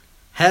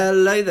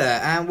Hello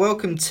there, and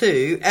welcome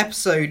to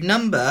episode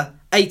number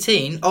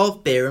 18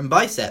 of Beer and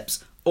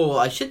Biceps, or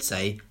I should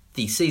say,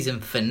 the season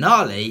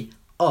finale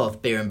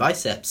of Beer and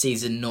Biceps,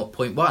 season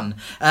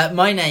 0.1.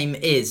 My name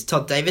is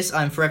Todd Davis.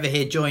 I'm forever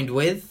here joined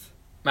with...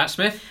 Matt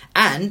Smith.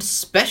 And second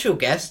special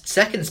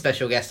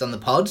guest on the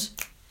pod.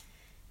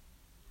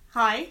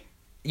 Hi.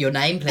 Your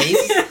name, please?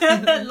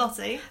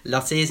 Lottie.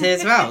 Lottie is here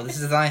as well. This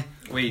is my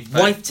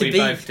wife-to-be. We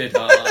both did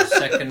our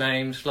second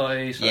names,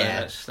 Lottie, so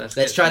yeah.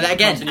 let's try that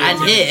again.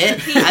 And here,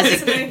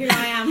 as know who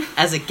I am.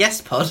 As a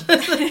guest pod, for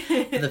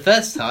the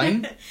first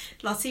time...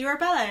 Lottie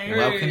Robello.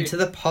 Welcome to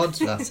the pod,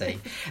 Lottie.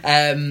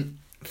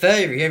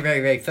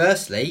 Very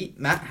firstly,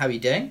 Matt, how are you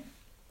doing?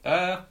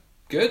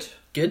 Good.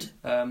 Good.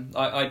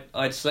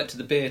 I'd selected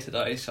the beer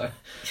today, so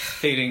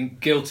feeling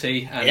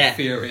guilty and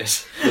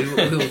furious. We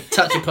will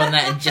touch upon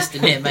that in just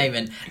a mere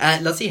moment.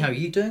 Lottie, how are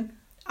you doing?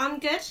 I'm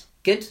good.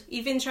 Good.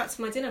 You've interrupted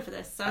my dinner for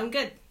this, so I'm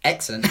good.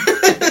 Excellent.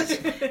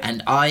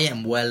 And I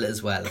am well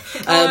as well.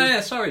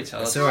 Sorry,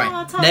 Todd. It's all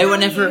right. Todd, no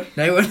one ever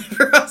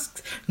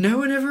asks. No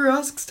one ever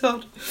asks,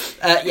 Todd.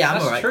 I'm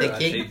That's all right, true, thank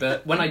actually, you.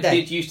 but when I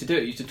did used to do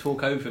it, you used to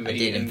talk over me. I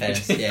did, in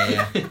fairness.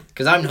 Yeah.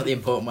 Because I'm not the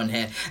important one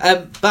here.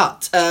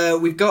 But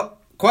we've got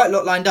quite a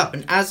lot lined up,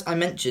 and as I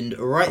mentioned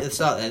right at the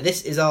start there,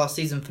 this is our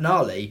season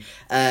finale.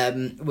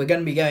 We're going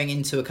to be going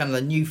into a kind of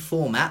a new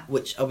format,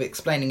 which I'll be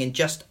explaining in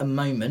just a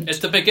moment. It's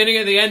the beginning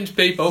of the end,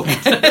 people.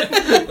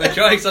 We're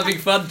trying something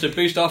fun to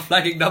boost our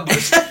flagging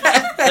numbers.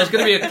 There's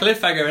going to be a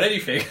cliffhanger in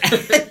anything.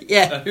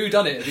 Yeah. Who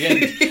done it at the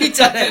end? Who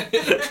done it?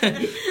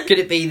 Could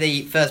it be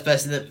the first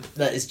person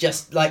that is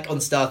just like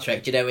on Star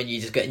Trek, you know, when you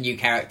just get a new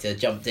character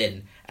jumped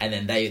in, and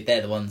then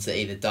they're the ones that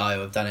either die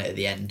or have done it at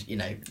the end, you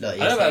know, like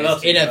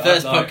in a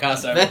first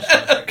podcast.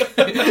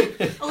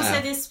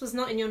 Also, this was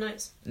not in your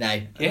notes. No,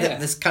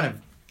 this kind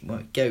of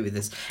won't go with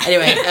this.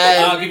 Anyway,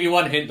 I'll give you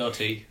one hint,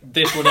 Lottie.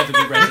 This will never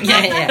be ready.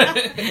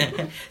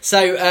 Yeah.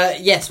 So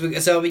yes,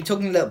 so I'll be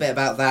talking a little bit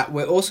about that.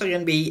 We're also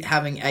going to be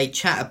having a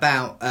chat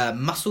about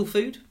muscle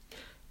food.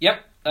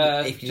 Yep.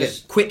 If you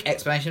just quick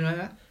explanation about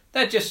that.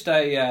 They're just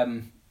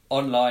a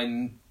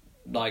online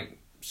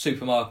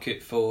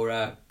supermarket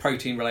for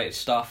protein related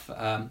stuff,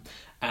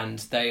 and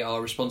they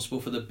are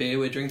responsible for the beer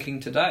we're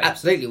drinking today.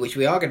 Absolutely, which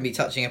we are going to be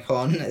touching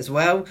upon as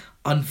well.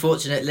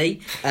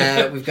 Unfortunately,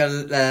 we've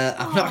got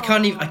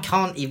I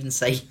can't even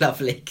say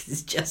lovely because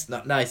it's just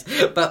not nice.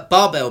 But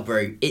Barbell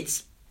Brew,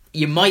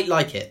 you might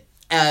like it.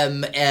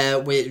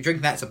 We're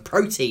drinking that as a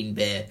protein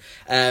beer,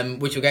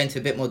 which we'll go into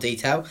a bit more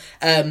detail.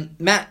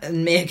 Matt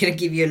and me are going to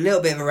give you a little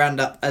bit of a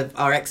roundup of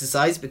our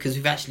exercise because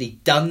we've actually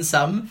done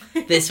some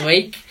this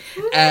week.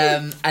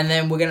 And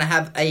then we're going to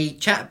have a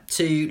chat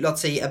to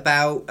Lottie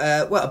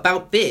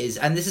about beers.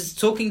 And this is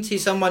talking to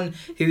someone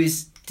who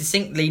is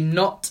distinctly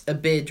not a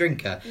beer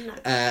drinker. No.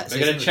 We're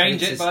going to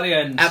change it by the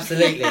end.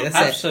 Absolutely, that's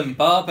have it. some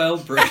Barbell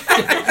Brew.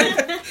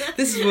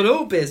 This is what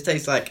all beers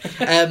taste like.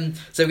 So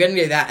we're going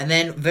to do that, and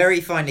then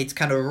very finally, to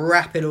kind of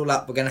wrap it all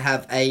up, we're going to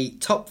have a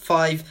top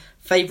 5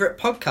 favourite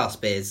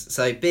podcast beers.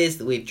 So beers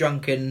that we've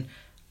drunken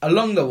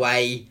along the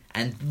way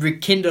and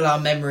rekindle our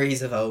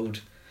memories of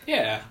old.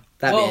 Yeah.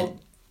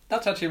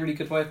 That's actually a really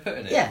good way of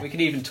putting it. Yeah. We can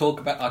even talk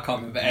about... I can't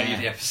remember any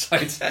of the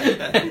episodes.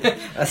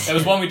 There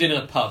was one we did in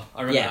a pub.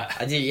 I remember that.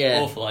 I do,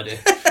 yeah. Awful idea.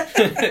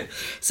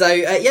 So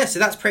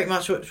that's pretty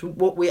much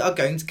what we are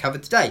going to cover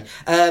today.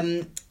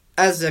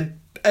 As I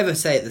ever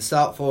say at the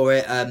start for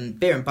it,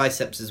 Beer and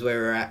Biceps is where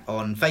we're at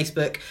on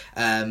Facebook,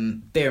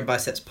 Beer and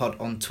Biceps Pod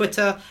on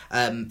Twitter.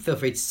 Feel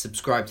free to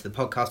subscribe to the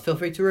podcast, feel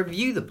free to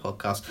review the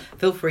podcast,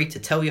 feel free to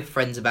tell your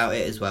friends about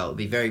it as well. It'll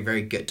be very,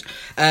 very good.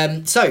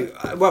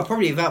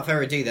 Probably without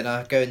further ado then,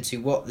 I'll go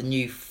into what the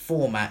new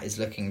format is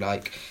looking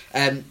like.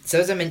 So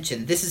as I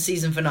mentioned, this is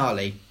season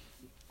finale.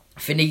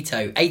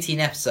 Finito, 18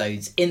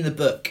 episodes in the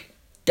book.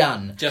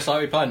 Done. Just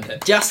like we planned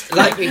it. Just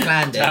like we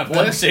planned it. To have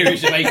one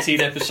series of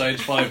 18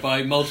 episodes followed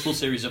by multiple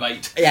series of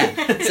 8. Yeah,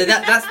 so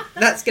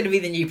that's going to be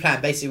the new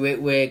plan. Basically,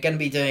 we're going to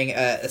be doing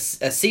a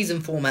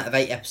season format of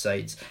 8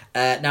 episodes.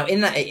 Now,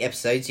 in that 8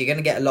 episodes, you're going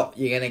to get a lot.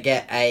 You're going to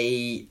get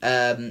a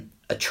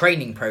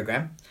training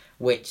program,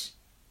 which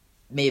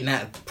me and Matt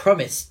have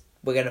promised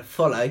we're going to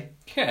follow.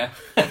 Yeah.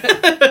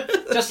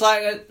 Just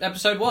like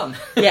episode 1.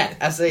 Yeah,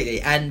 absolutely.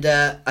 And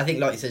I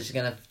think Lottie said she's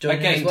going to join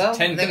in as well.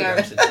 10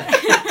 kilograms.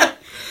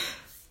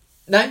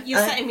 No? You're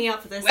setting me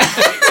up for this. There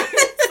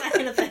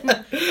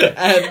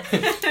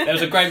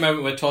was a great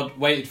moment where Todd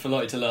waited for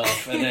Lottie to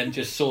laugh and then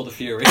just saw the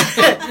fury.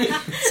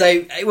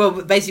 So,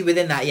 basically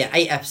within that,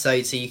 8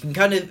 episodes, so you can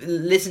kind of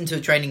listen to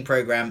a training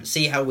program,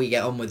 see how we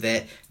get on with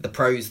it, the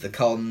pros, the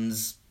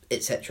cons,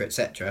 etc.,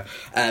 etc.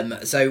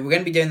 So we're going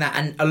to be doing that,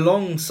 and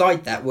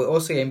alongside that, we're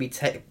also going to be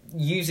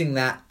using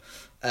that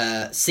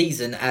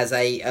season as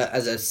a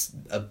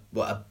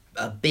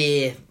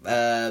beer,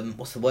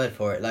 what's the word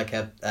for it? Like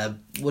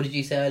what did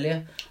you say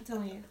earlier? I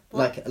don't know.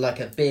 Like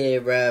a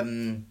beer, We're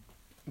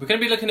going to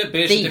be looking at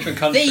beers from different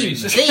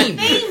countries. Theme.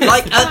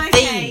 Like a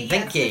theme.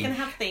 Thank you. We're going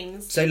to have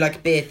themes. So like a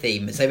beer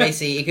theme. So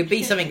basically it could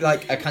be something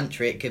like a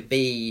country. It could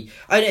be...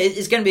 I know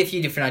it's going to be a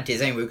few different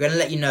ideas anyway. We're going to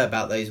let you know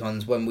about those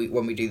ones when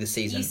we do the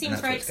season. You seem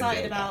very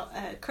excited about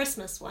a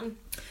Christmas one.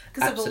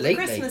 Because of all Absolutely. the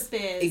Christmas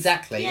beers.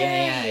 Exactly. Yay.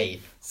 Yay.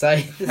 So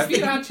Have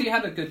you actually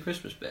had a good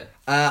Christmas beer?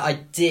 I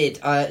did.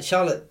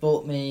 Charlotte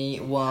bought me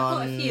one.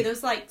 I got a few. There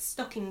was like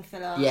stocking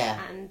filler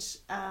and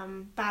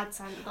bad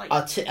sand. Like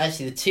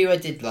Actually, the two I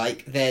did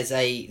like. There's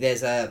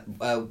a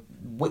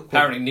Wickwood.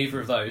 Apparently, neither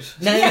of those.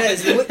 No,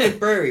 there's the Wickwood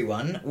Brewery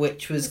one,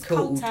 which was It's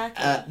called. Cold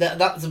Turkey.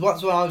 That's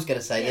what I was going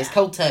to say. There's Yeah.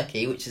 Cold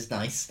Turkey, which is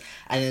nice,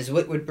 and there's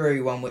Wickwood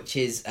Brewery one, which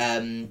is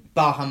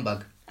Bar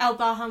Humbug,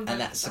 Bar Humbug.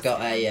 and that's got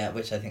a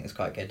which I think is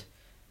quite good.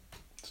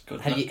 It's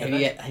good. Have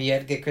you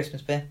had a good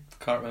Christmas beer?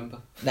 Can't remember.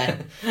 No.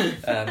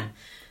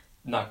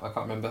 No, I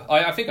can't remember.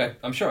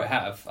 I'm sure I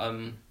have.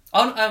 I've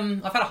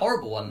had a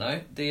horrible one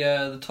though.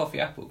 The toffee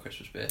apple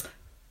Christmas beer.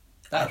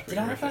 That was Did pretty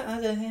I have horrific. that?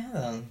 I don't think I had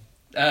that one.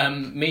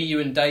 Me, you,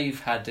 and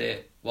Dave had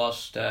it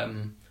whilst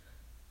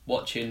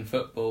watching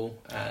football.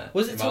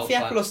 Was it in my old toffee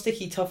apple or flat.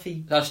 sticky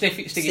toffee? No,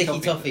 sticky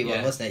toffee one,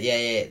 yeah. wasn't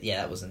it? Yeah.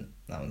 That wasn't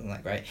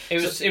that great.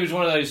 It was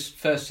one of those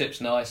first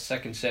sips nice,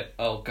 second sip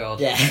oh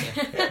god. Yeah.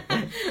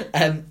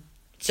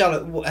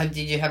 Charlotte,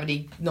 did you have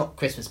any not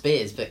Christmas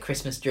beers but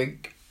Christmas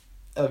drink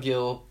of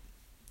your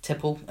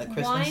tipple at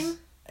Christmas? Wine?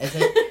 Is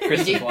it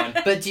Christmas wine.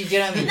 But do you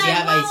know what I mean? No, do you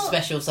have a well-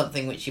 special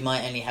something which you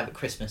might only have at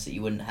Christmas that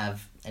you wouldn't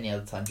have any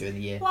other time during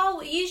the year?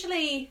 Well,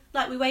 usually,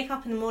 like, we wake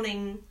up in the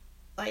morning,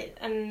 like,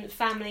 and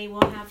family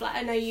will have, like,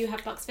 I know you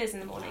have Bucks Fizz in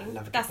the morning. I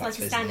love a good That's Bucks like a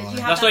Fizz in the standard. morning.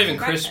 You have That's that not even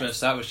for Christmas.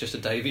 breakfast. That was just a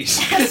Davies.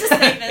 That's just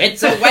David.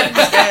 It's a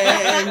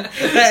Wednesday.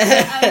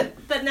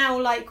 But now,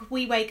 like,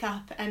 we wake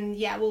up and,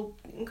 we'll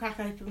crack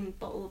open a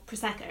bottle of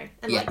Prosecco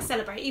and, like,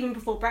 celebrate. Even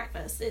before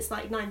breakfast, it's,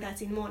 like,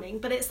 9:30 in the morning.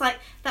 But it's, like,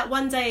 that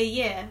one day a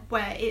year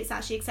where it's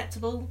actually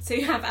acceptable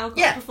to have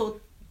alcohol before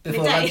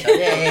Before midday. lunchtime.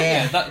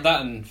 Yeah. that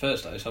and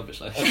Thursdays,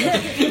 obviously.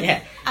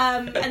 Yeah.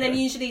 And then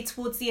usually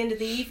towards the end of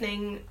the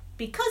evening,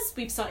 because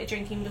we've started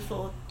drinking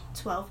before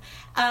 12,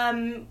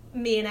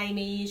 me and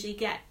Amy usually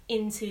get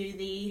into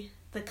the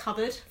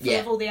cupboard full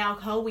of all the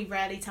alcohol we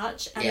rarely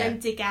touch, and then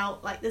dig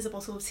out, like, there's a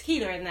bottle of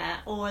tequila in there,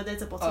 or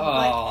there's a bottle of,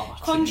 like,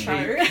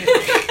 Cointreau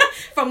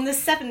from the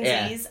 70s.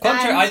 Yeah.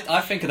 Cointreau,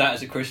 I think of that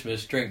as a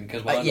Christmas drink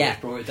because my mum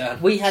brought it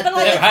down. We had But,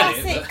 like, Never had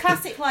it,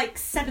 classic, like,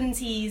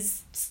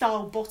 70s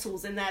style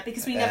bottles in there,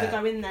 because we never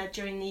go in there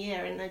during the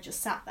year, and they're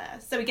just sat there.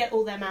 So we get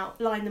all them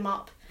out, line them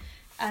up,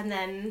 and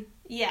then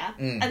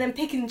and then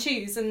pick and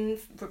choose and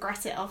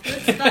regret it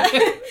afterwards. But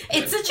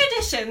it's a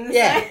tradition.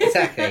 Yeah, so.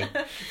 exactly.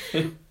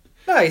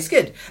 No, it's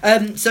good.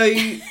 So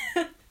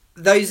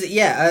those,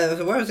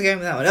 where was I going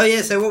with that one? Oh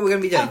yeah, so what we're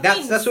going to be doing?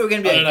 That's what we're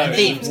going to be doing. I don't And know.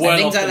 themes and Well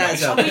things like off that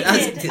the as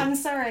well. We did. I'm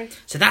sorry.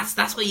 So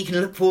that's what you can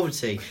look forward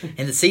to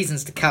in the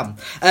seasons to come.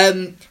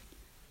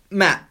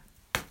 Matt,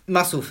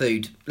 muscle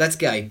food. Let's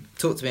go.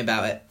 Talk to me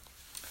about it.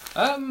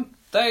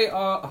 They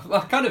are. I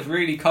kind of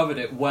really covered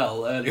it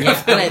well earlier.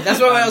 Yeah, I know. That's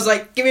why I was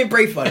like, give me a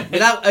brief one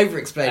without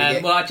over-explaining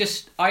it. Well,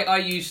 I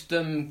used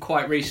them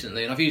quite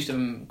recently, and I've used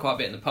them quite a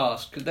bit in the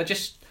past because they're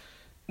just.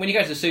 When you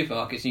go to the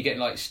supermarkets and you get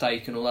like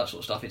steak and all that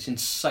sort of stuff, it's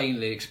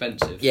insanely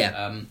expensive.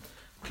 Yeah.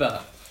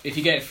 But if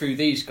you get it through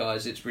these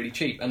guys, it's really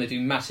cheap, and they do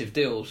massive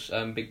deals,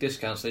 big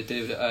discounts. They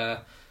do.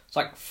 It's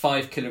like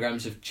 5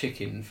 kilograms of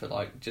chicken for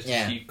like just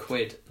a few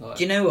quid. Like,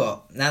 Do you know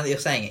what? Now that you're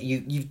saying it,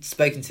 you've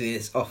spoken to me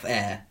this off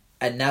air,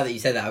 and now that you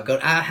said that, I've gone.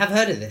 I have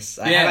heard of this.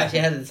 I have actually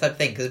heard of this type of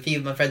thing because a few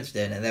of my friends were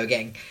doing it, and they were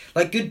getting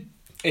like good.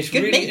 It's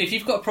good really meat. if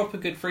you've got a proper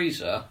good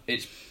freezer,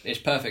 it's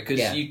perfect because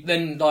Yeah. you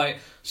then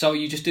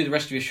you just do the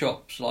rest of your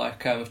shops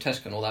like with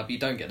Tesco and all that, but you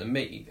don't get the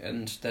meat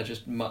and they're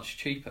just much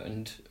cheaper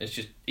and it's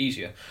just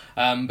easier.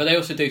 But they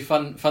also do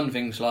fun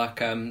things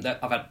like I've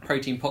had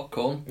protein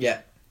popcorn,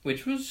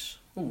 which was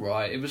all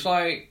right. It was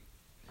like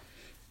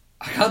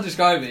I can't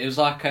describe it. It was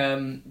like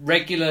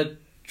regular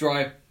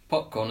dry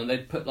popcorn and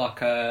they'd put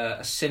like a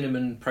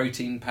cinnamon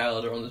protein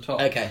powder on the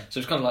top. Okay. So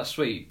it's kind of like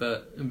sweet,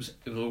 but it was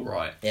all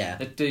right. Yeah.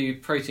 They do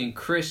protein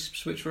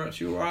crisps, which were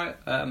actually all right.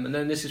 And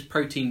then this is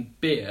protein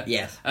beer.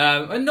 Yes.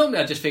 And normally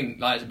I just think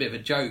like it's a bit of a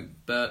joke,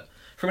 but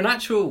from an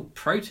actual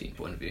protein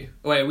point of view,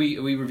 wait, are we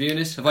reviewing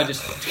this? Have I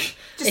just?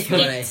 If you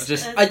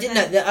wanna- I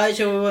didn't know. I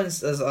actually wanted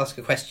to ask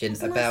a question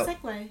It's a about. nice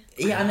segue.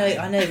 Yeah,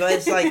 I know, but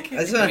it's like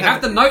I just want We to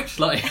have the notes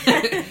like.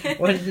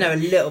 wanted to know a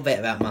little bit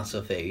about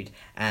muscle food,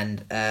 and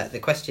the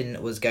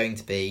question was going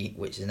to be,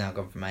 which has now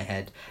gone from my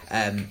head.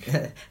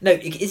 No,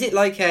 is it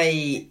like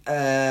a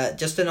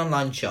just an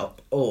online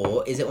shop,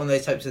 or is it one of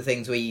those types of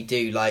things where you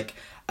do like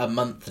a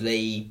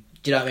monthly?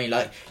 Do you know what I mean?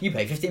 Like you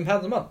pay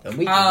 £15 a month, and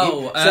we give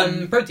you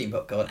some protein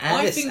popcorn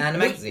and this and a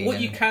magazine. What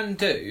you can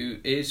do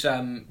is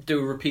do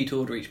a repeat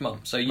order each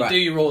month. So you Right. do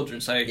your order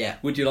and say,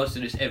 would you like to do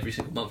this every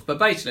single month? But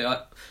basically,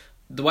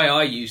 the way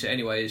I use it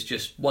anyway is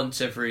just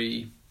once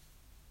every.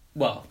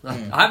 Well,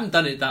 I haven't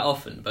done it that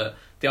often, but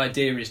the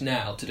idea is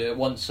now to do it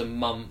once a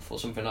month or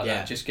something like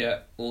that. Just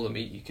get all the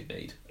meat you could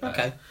need.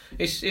 Okay.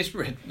 It's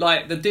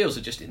like the deals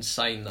are just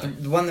insane though.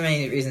 One of the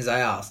main reasons I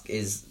ask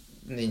is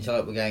me and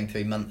Charlotte were going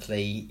through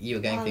monthly. You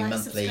were going through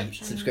monthly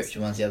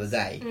subscription ones the other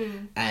day,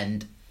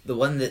 and the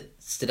one that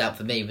stood out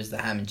for me was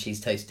the ham and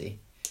cheese toasty.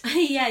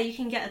 Yeah, you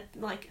can get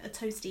a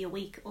toasty a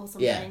week or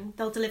something. Yeah.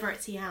 They'll deliver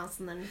it to your house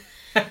and then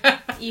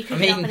you can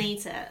get up and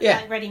eat it. Yeah.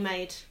 Like ready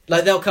made.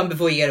 Like they'll come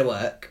before you go to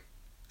work.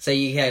 So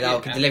you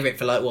can deliver it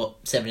for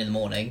 7 in the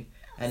morning,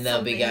 and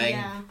they'll be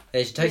going,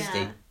 there's your toasty.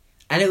 Yeah.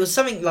 And it was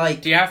something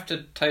like... Do you have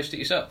to toast it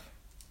yourself?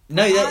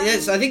 No, I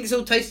think it's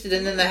all toasted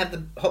and then they have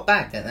the hot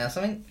bag, don't they, or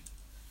something?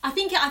 I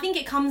think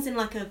it comes in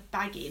like a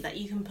baggie that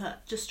you can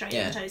put just straight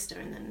in the toaster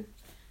and then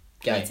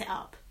heat it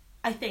up.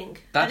 I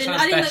think. That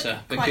sounds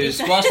better,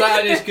 because whilst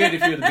that is good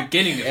if you're at the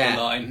beginning of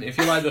the line, if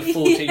you're like the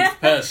 14th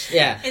person,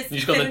 and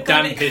you've got the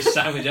dampest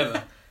sandwich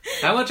ever.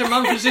 How much a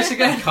month is this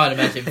again? I can't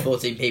imagine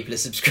 14 people are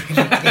subscribing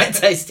to get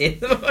toasty in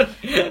the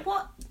morning.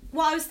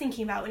 What I was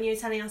thinking about when you were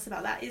telling us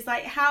about that is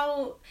like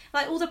how,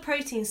 like all the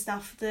protein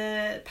stuff,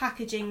 the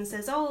packaging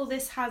says, oh,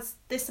 this has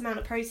this amount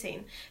of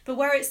protein, but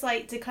where it's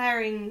like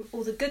declaring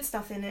all the good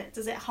stuff in it,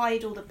 does it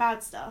hide all the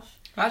bad stuff?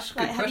 That's a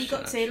good question. Have you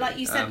got to, like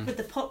you said with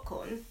the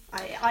popcorn,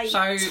 I eat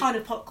a ton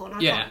of popcorn,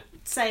 I can't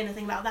say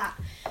anything about that.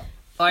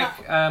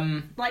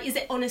 Like, is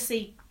it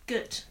honestly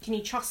good? Can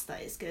you trust that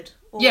it's good?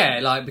 Or...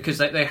 Yeah, because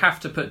they have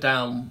to put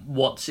down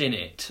what's in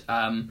it,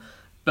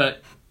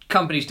 but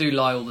companies do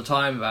lie all the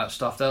time about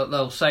stuff.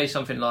 They'll say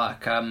something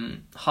like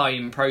high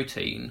in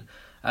protein,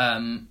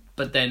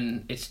 but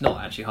then it's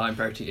not actually high in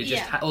protein. It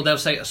just or they'll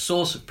say a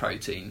source of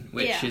protein,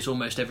 which is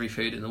almost every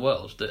food in the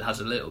world that has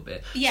a little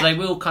bit. Yeah. So they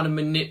will kind of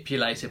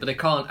manipulate it, but they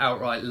can't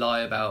outright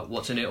lie about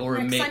what's in it or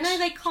a mix. I know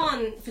they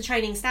can't for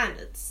training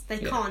standards. They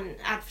can't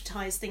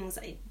advertise things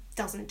that it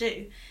doesn't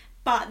do.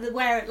 But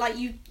where, like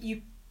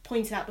you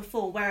pointed out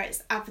before, where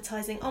it's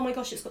advertising, oh my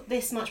gosh, it's got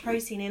this much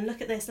protein in,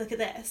 look at this,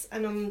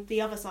 and on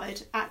the other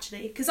side,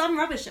 actually, because I'm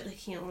rubbish at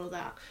looking at all of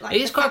that. Like,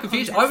 it is quite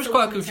confusing. I was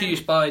quite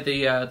confused by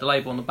the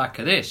label on the back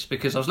of this,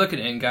 because I was looking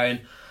at it and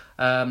going,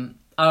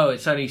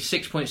 it's only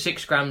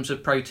 6.6 grams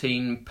of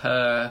protein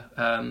per,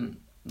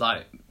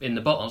 in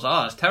the bottle. I was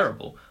like, that's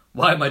terrible.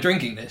 Why am I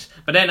drinking this?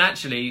 But then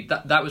actually,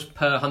 that was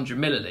per 100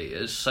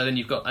 millilitres. So then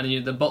you've got,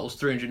 and the bottle's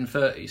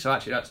 330. So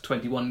actually, that's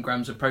 21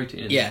 grams of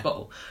protein in this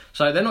bottle.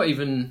 So they're not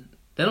even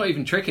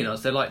tricking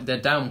us. They're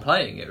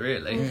downplaying it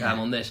really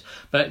on this.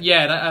 But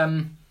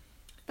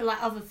but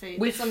like other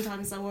food,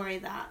 sometimes I worry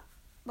that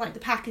like the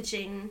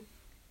packaging.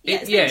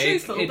 It's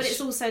truthful, but it's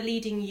also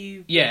leading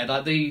you. Yeah,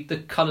 like the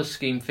colour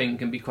scheme thing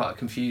can be quite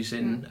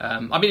confusing.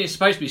 I mean, it's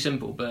supposed to be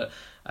simple, but.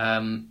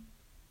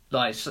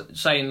 Like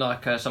saying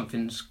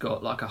something's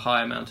got like a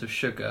high amount of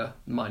sugar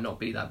might not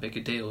be that big a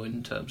deal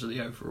in terms of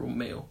the overall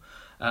meal.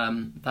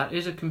 That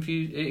is it can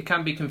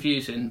be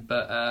confusing,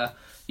 but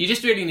you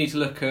just really need to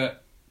look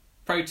at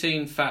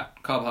protein,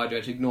 fat,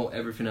 carbohydrates. Ignore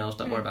everything else.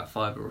 Don't worry about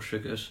fibre or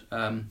sugars.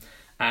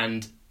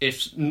 And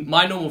if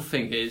my normal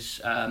thing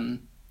is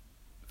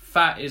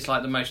fat is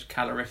like the most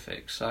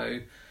calorific.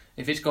 So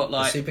if it's got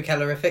like super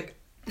calorific.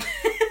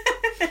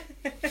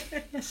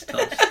 Yes,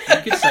 Todd.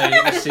 You could say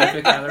it was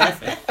super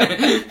calorific.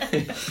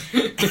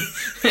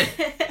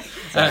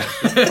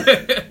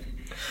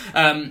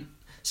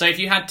 So if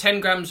you had 10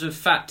 grams of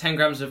fat, 10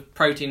 grams of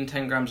protein,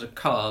 10 grams of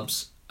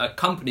carbs, a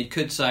company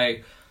could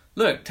say,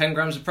 look, 10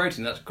 grams of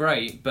protein, that's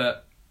great,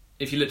 but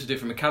if you looked at it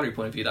from a calorie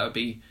point of view, that would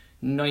be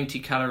 90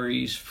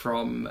 calories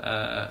from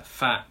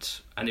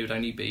fat, and it would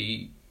only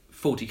be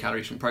 40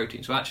 calories from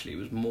protein. So actually it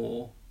was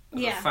more of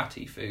a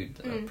fatty food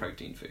than a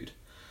protein food.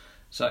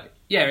 So,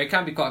 yeah, it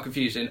can be quite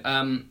confusing.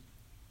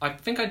 I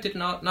think I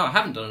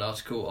haven't done an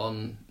article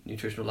on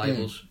nutritional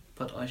labels,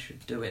 but I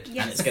should do it.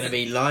 Yes. And it's going to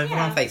be live on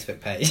our Facebook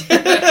page.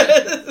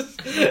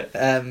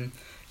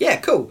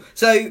 Cool.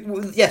 So,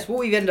 yes, what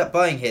we've ended up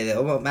buying here,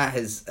 or what Matt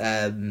has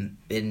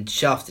been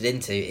shafted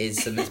into,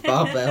 is some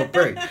Barbell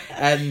Brew.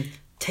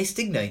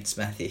 Tasting notes,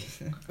 Matthew.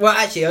 Well,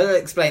 actually, I'll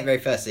explain very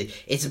firstly.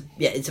 It's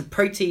a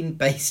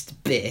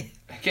protein-based beer.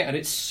 Yeah, and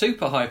it's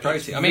super high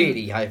protein. It's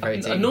really high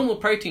protein. A normal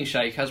protein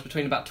shake has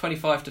between about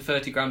 25 to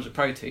 30 grams of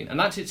protein, and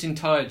that's its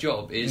entire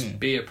job, is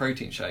be a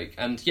protein shake.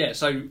 And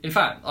so in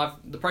fact,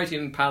 the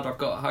protein powder I've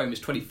got at home is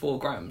 24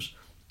 grams,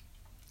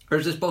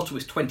 whereas this bottle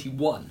is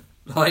 21.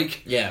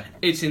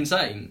 It's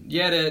insane.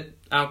 Yeah, the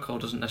alcohol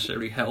doesn't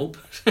necessarily help.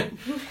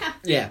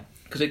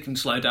 Because it can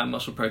slow down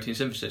muscle protein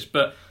synthesis,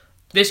 but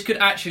this could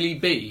actually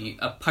be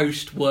a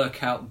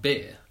post-workout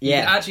beer. You could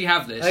actually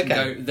have this and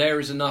go, there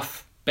is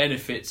enough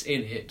benefits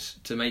in it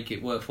to make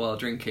it worthwhile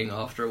drinking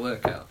after a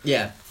workout.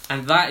 Yeah.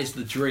 And that is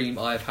the dream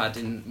I've had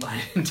in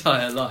my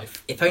entire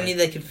life. If only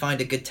they could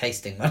find a good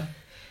tasting one.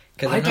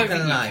 I don't think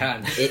you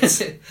can.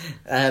 It's,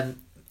 I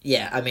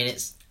mean,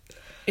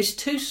 it's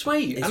too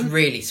sweet. It's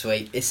really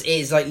sweet. It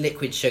is like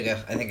liquid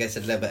sugar, I think I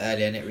said a little bit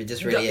earlier, and it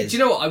just really is. Do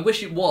you know what? I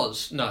wish it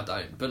was. No, I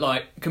don't.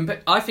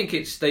 But I think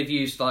they've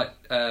used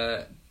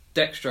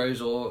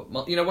dextrose or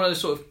one of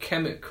those sort of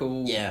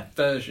chemical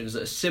versions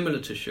that are similar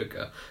to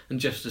sugar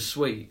and just as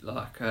sweet,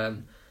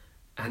 and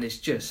it's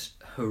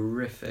just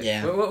horrific.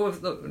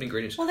 What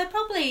ingredients? Well, they're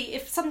probably,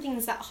 if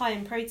something's that high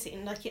in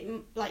protein,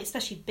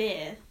 especially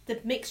beer, the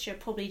mixture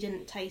probably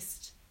didn't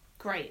taste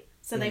great.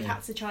 so they've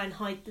had to try and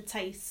hide the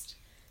taste,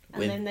 and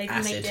With then they've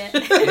acid. made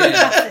it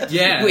acid.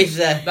 Yeah, With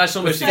that's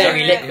almost So,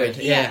 very exactly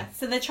liquid. Yeah.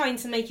 So they're trying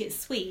to make it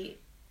sweet.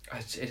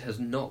 It has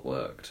not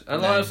worked.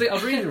 And No. I was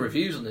reading the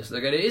reviews on this.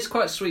 They're going, it is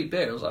quite sweet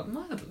beer. I was like,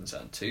 no, that doesn't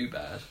sound too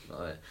bad.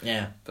 Like,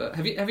 Yeah. but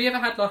have you ever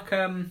had like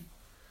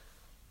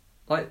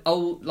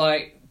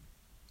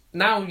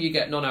now you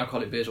get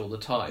non-alcoholic beers all the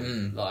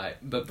time. Like,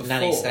 but before,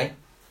 Nanny State.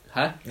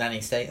 huh?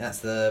 Nanny State, that's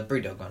the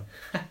Brewdog one.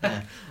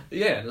 Yeah.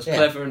 Yeah, that's Yeah.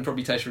 clever and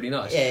probably tastes really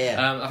nice. Yeah,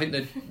 yeah. I think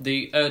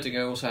the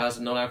Erdinger also has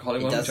a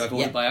non-alcoholic It one, does, which I've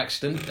ordered yeah. by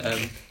accident.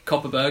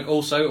 Kopparberg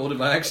also ordered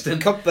by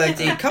accident.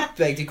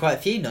 Kopberg did quite a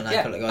few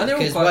non-alcoholic Yeah, ones, and they're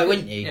all because quite why good.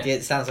 wouldn't you? Yeah.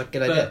 It sounds like a good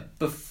But idea.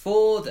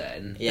 before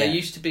then, Yeah. there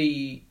used to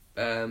be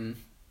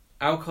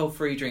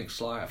alcohol-free drinks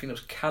like, I think it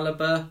was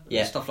Caliber Yeah.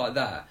 and stuff like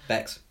that.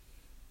 Bex.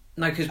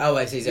 No, because Oh,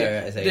 I see. Sorry,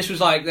 I see. this was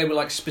like, they were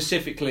like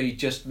specifically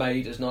just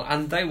made as not,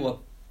 and they were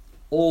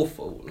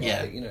awful. Like,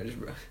 Yeah. you know, just,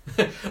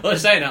 I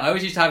was saying that, I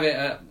always used to have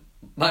it,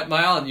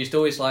 my aunt used to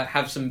always like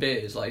have some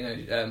beers, like,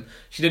 you know,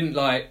 she didn't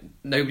like,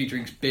 nobody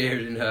drinks beer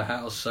in her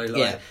house, so like,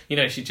 Yeah. you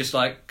know, she'd just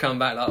like come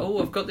back like,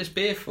 oh, I've got this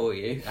beer for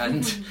you,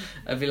 and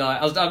I'd be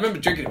like, I remember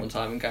drinking it one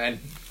time and going,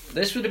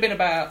 this would have been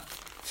about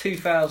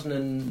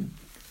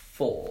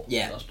 2004.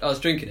 Yeah. I was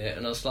drinking it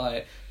and I was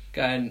like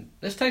going,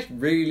 this tastes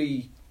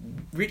really,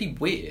 really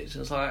weird. And I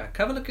was like,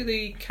 have a look at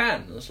the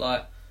can. And I was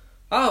like,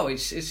 oh,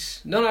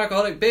 it's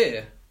non-alcoholic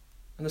beer.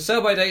 And the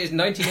sell-by date is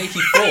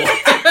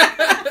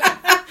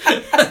 1984.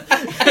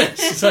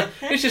 So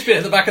it's just been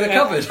at the back of the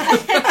cupboard.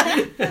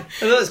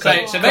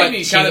 So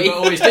maybe Caliber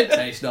always did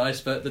taste nice,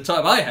 but the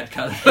time I had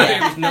Caliber,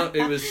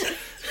 it was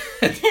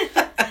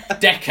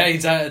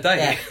decades out of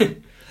date.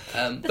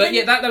 But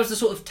yeah, that was the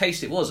sort of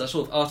taste it was, that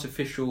sort of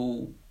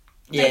artificial.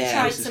 They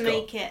tried this to has got.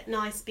 make it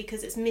nice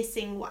because it's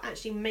missing what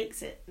actually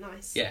makes it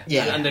nice. Yeah,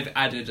 Yeah. and they've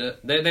added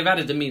they've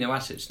added amino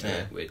acids to Yeah.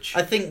 it, which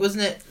I think,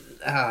 wasn't it?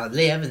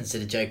 Lee Evans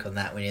did a joke on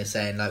that when he was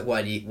saying, like,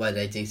 why do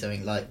they do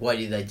something like, why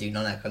do they do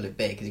non-alcoholic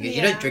beer? Because you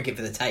Yeah. don't drink it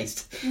for the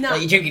taste. No.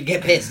 Like, you drink it to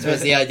get pissed.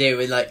 Was the idea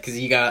with, like, because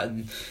you go out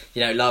and,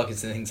 you know,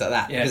 lagers and things like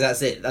that. Yeah. Because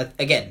that's it. Like,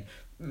 again,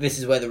 this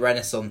is where the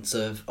renaissance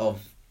of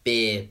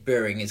beer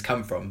brewing has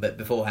come from. But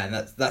beforehand,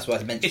 that's why I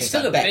mentioned it's things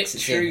still like a bit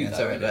Beck's, true and though.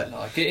 sorry, Isn't it? but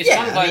Like, it's Yeah,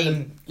 kind of I like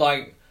mean-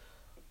 like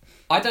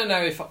I don't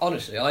know if I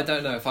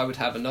don't know if I would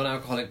have a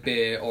non-alcoholic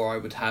beer or I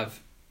would have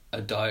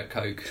a Diet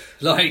Coke.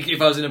 Like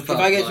if I was in a pub.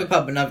 if I go to a like-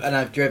 pub and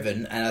I've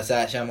driven and I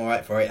say actually I'm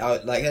alright for it, I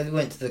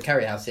went to the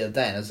curry house the other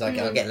day and I was like,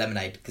 I'll get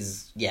lemonade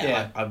because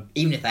Yeah. I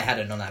even if they had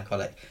a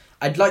non-alcoholic,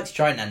 I'd like to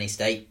try Nanny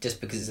State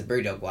just because it's a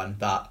BrewDog one,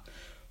 but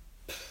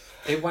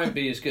it won't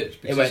be as good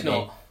because won't it's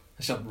not.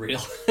 It's not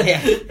real.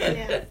 yeah.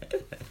 Yeah.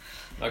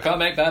 I can't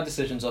make bad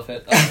decisions off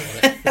it. I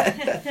don't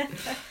want it.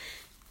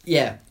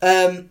 Yeah.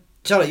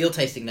 Charlotte, your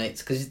tasting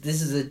notes, because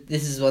this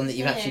is one that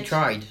you've actually Good.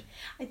 tried.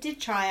 I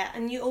did try it,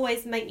 and you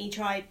always make me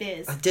try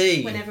beers I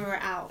do. whenever we're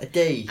out. I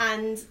do.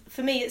 And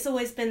for me, it's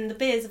always been, the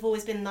beers have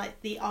always been like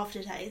the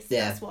aftertaste.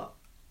 Yeah. That's what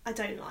I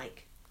don't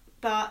like.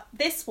 But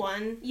this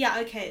one, yeah,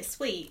 okay, it's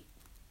sweet,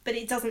 but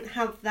it doesn't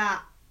have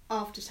that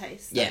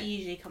aftertaste that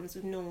usually comes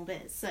with normal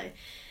beers. So,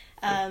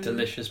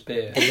 Delicious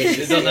beer.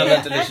 Delicious, It doesn't have yeah.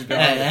 a delicious beer.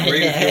 I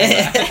really feel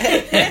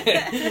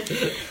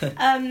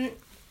that.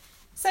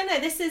 so no,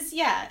 this is,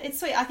 yeah, it's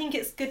sweet. I think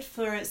it's good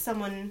for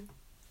someone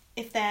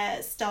if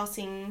they're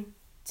starting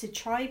to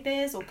try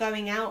beers or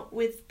going out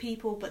with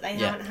people, but they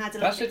haven't had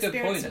enough That's a good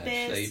experience point with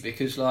beers. actually,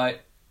 because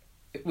like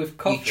with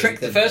coffee, trick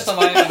the them first first.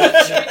 time I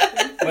ever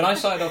had, when I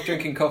started off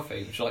drinking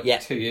coffee, which was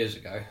like 2 years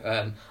ago,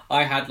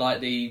 I had like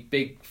the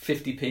big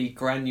 50p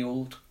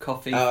granuled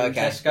coffee Oh, from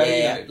okay. Tesco,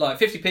 Yeah, you know, like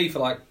 50p for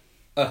like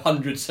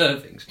 100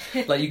 servings.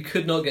 Like you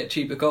could not get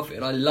cheaper coffee,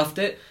 and I loved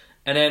it.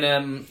 And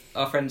then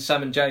our friends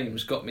Sam and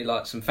James got me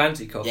like some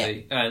fancy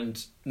coffee,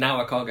 and now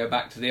I can't go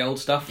back to the old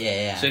stuff.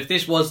 Yeah. So if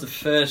this was the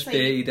first So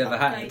beer you you'd ever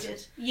had,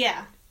 upgraded.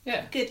 Yeah,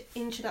 yeah. good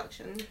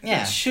introduction.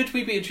 Yeah. Should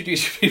we be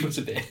introducing people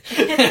to beer?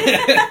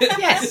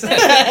 Yes.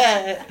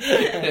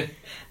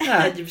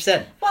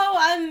 100%. Well,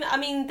 I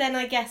mean, then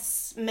I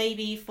guess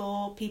maybe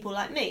for people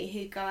like me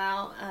who go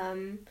out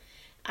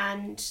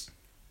and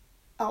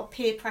are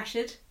peer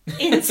pressured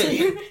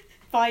into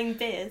buying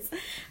beers,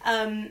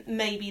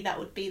 maybe that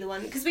would be the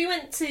one. Because we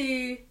went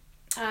to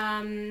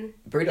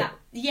BrewDog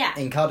yeah,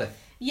 in Cardiff.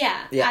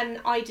 yeah, Yeah. and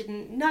I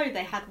didn't know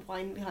they had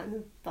wine behind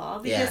the bar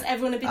because Yeah.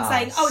 everyone had been Oh,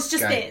 saying, "Oh, it's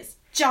just great. beers,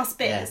 just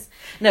beers."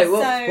 No,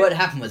 So- what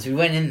happened was we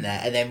went in there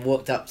and then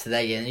walked up to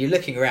there and you're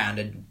looking around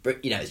and,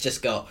 you know, it's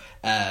just got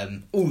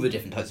all the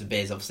different types of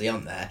beers obviously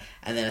on there.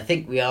 And then I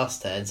think we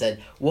asked her and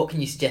said, what can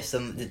you suggest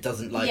someone that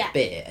doesn't like Yeah.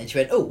 beer? And she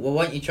went, oh, well,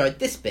 why don't you try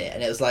this beer?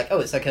 And it was like, oh,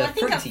 it's like a Well, I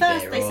think at fruity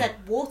first beer. they or... said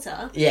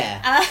water.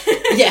 Yeah.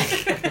 Yeah.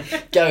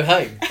 Go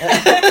home.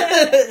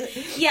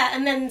 Yeah,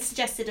 and then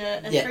suggested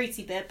a Yeah.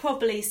 fruity beer,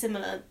 probably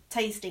similar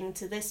tasting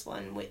to this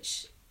one,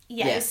 which,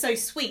 Yeah. it's so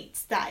sweet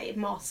that it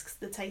masks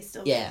the taste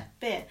of Yeah.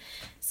 beer.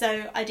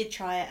 So I did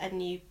try it,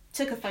 and you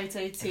took a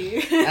photo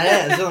to I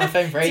know, it was on my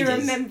phone for to ages.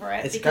 remember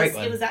it, It's a great because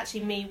one. it was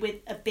actually me with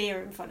a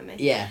beer in front of me.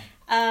 Yeah.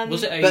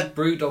 Was it a But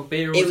BrewDog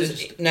beer or It was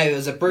was it? no, it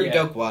was a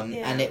BrewDog one,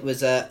 Yeah. and it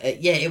was I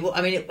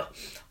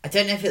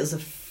don't know if it was a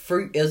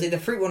fruit. It was either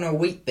fruit one or a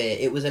wheat beer.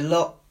 It was a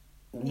lot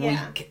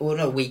weak, well,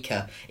 not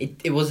weaker.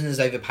 It wasn't as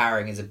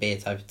overpowering as a beer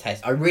type of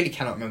taste. I really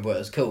cannot remember what it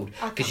was called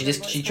because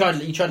you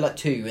tried like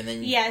 2 and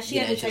then she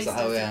only tasted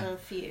a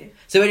few.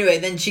 So anyway,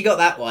 then she got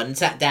that one,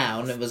 sat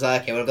down, and was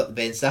like, "Okay, well, I've got the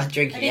beer," and started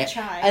drinking it.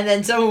 Try. And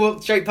then someone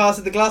walked straight past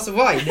with a glass of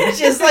wine. And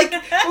she's like,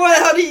 "Why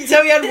the hell didn't you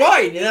tell me you had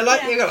wine?" And they're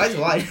like, "You got loads of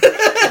wine."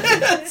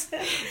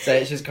 So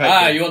it's just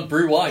quite. You want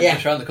brew wine? Yeah,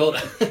 just around the corner.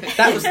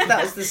 that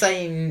was the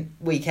same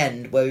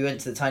weekend where we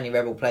went to the Tiny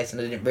Rebel place, and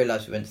I didn't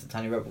realise we went to the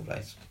Tiny Rebel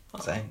place.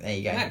 So there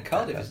you go. Yeah,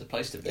 Cardiff is the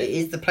place to be. It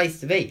is the place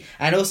to be.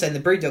 And also in the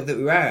Brewdog that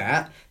we were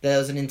at, there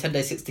was a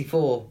Nintendo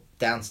 64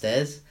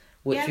 downstairs,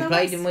 which we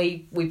played, and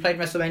we played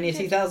WrestleMania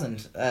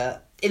 2000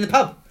 in the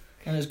pub,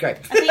 and it was great.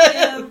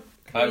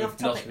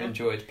 I've not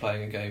enjoyed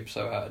playing a game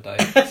so out of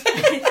date.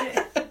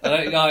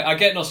 I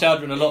get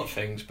nostalgia in a lot of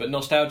things, but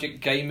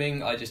nostalgic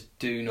gaming I just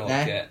do not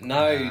get.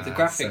 No, the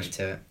graphics.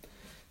 The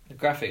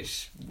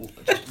graphics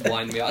just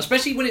wind me up,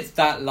 especially when it's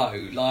that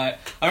low. Like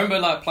I remember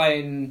like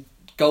playing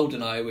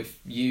GoldenEye with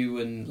you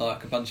and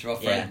like a bunch of our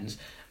friends,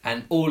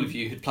 and all of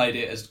you had played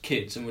it as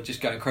kids and were just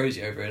going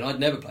crazy over it, and I'd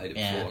never played it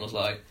before, and I was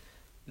like,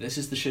 this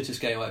is the shittest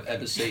game I've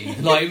ever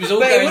seen. Like, it was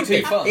all going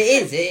too fast. It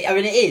is. It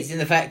is in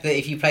the fact that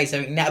if you play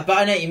something now, but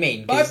I know what you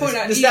mean. But I point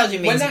out, nostalgia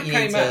means when that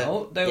came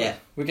out,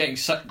 we're getting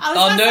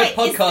our nerd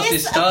podcast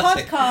is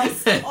starting. A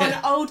podcast on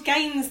old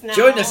games now.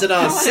 Join us in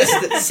our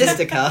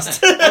sister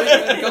cast. When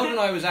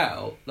GoldenEye was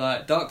out,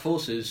 like Dark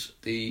Forces,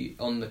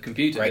 on the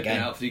computer came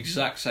out for the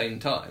exact same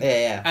time.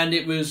 Yeah. And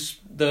it was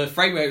the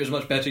frame rate was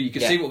much better. You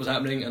could see what was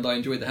happening, and I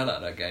enjoyed the hell out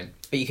of that game.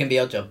 But you can be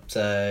Oddjob,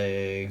 so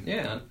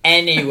yeah.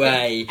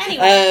 Anyway,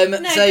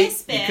 so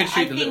this bit, you could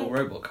shoot the little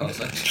robot cars.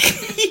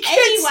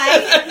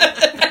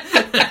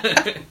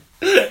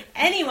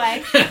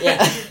 Anyway.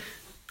 Yeah.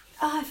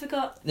 Oh, I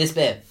forgot. This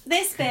beer.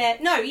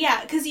 No,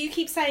 yeah, because you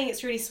keep saying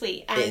it's really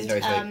sweet. And, it is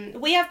very sweet.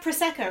 We have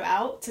Prosecco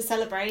out to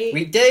celebrate.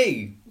 We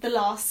do. The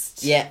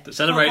last. Yeah. To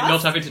celebrate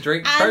not having to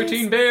drink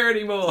protein beer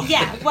anymore.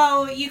 Yeah,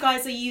 well, you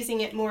guys are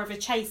using it more of a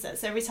chaser.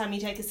 So every time you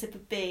take a sip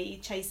of beer, you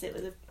chase it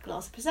with a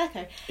glass of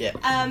Prosecco. Yeah.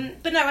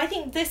 But no, I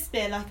think this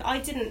beer, like, I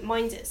didn't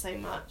mind it so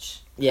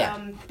much. Yeah.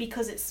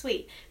 Because it's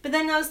sweet. But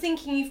then I was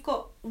thinking you've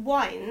got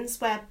wines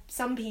where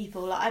some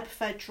people, like, I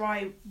prefer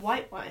dry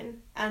white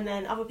wine. And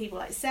then other people,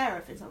 like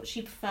Sarah, for example,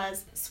 she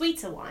prefers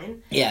sweeter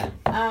wine. Yeah.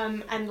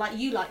 And, like,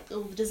 you like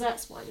all the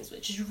desserts wines,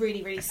 which is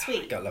really, really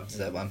sweet. Gotta love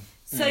dessert wine.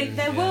 So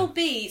there will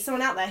be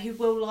someone out there who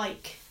will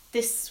like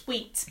this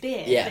sweet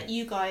beer that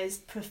you guys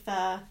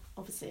prefer,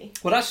 obviously.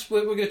 Well,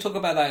 we're going to talk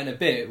about that in a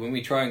bit when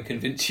we try and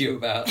convince you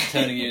about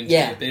turning you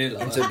into a beer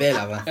lover. Into a beer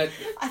lover.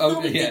 I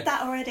thought we did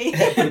that already.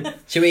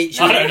 Should we?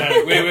 I don't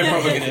know. We're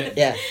probably going to.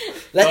 Yeah.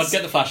 Let's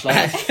get the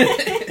flashlight.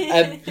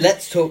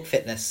 Let's talk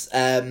fitness.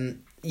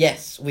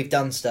 Yes, we've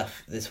done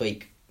stuff this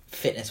week,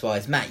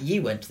 fitness-wise. Matt,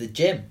 you went to the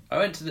gym.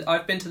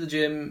 I've been to the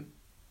gym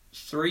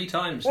 3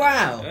 times.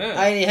 Wow. Yeah.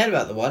 I only heard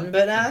about the one,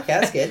 but okay,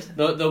 that's good.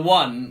 the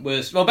one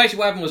was, well, basically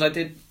what happened was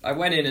I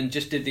went in and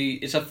just did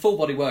it's a full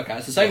body workout.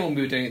 It's the same one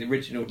we were doing in the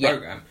original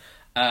program.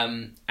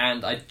 And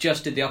I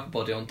just did the upper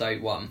body on day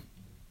 1.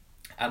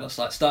 And I was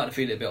like starting to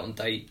feel it a bit on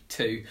day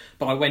 2,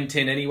 but I went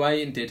in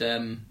anyway and did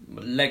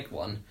leg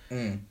one.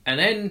 And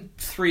then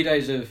 3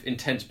 days of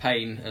intense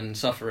pain and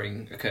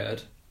suffering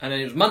occurred. And then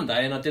it was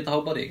Monday, and I did the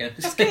whole body again.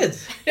 That's good.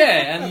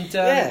 Yeah, and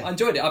I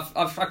enjoyed it.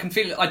 I can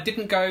feel it. I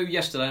didn't go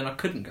yesterday, and I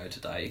couldn't go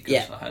today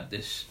because I had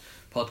this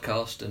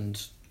podcast,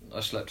 and I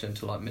slept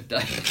until like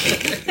midday.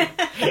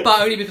 But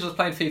only because I was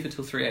playing FIFA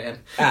till 3 a.m.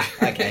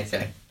 Okay,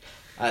 so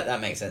that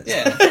makes sense.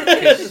 Yeah,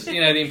 because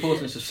the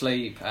importance of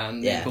sleep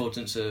and the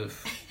importance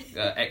of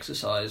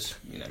exercise.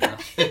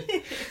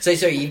 So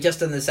sorry, you've just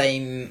done the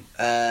same.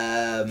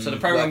 So the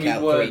program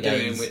we were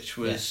doing, which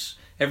was.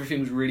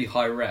 Everything was really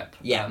high rep.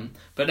 Yeah.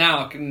 But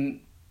now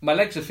my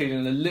legs are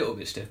feeling a little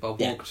bit stiff,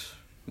 but I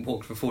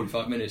walked for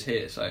 45 minutes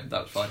here, so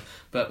that was fine.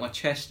 But my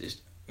chest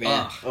is...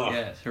 it's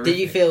horrific. Did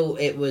you feel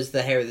it was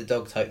the hair of the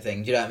dog type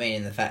thing? Do you know what I mean?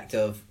 In the fact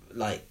of,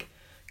 like,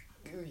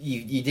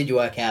 you did your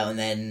workout and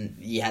then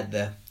you had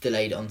the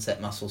delayed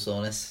onset muscle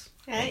soreness.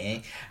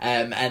 Right.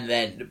 And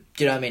then, do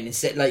you know what I mean?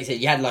 Instead, like you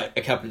said, you had, like,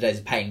 a couple of days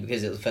of pain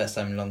because it was the first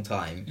time in a long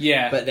time.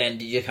 Yeah. But then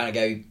did you kind of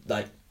go,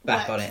 like...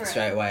 back on it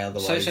straight away,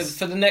 otherwise. So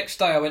for the next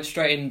day, I went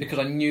straight in because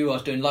I knew I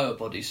was doing lower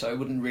body, so it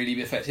wouldn't really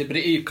be affected. But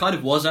it kind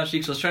of was actually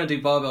because I was trying to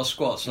do barbell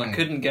squats and I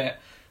couldn't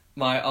get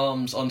my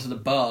arms onto the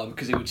bar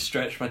because it would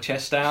stretch my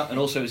chest out, and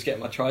also it was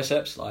getting my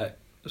triceps. Like,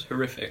 it was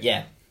horrific.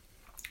 Yeah.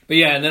 But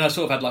yeah, and then I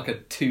sort of had like a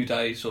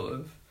 2-day sort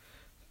of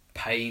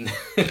pain.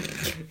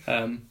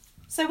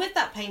 So with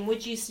that pain,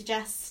 would you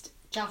suggest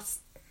just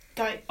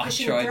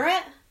pushing through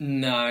it?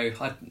 No,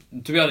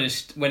 to be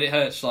honest, when it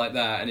hurts like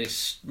that and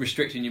it's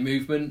restricting your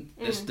movement,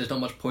 there's not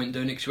much point in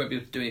doing it because you won't be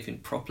able to do anything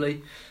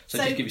properly. So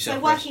just give yourself.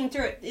 So working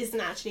through it isn't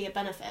actually a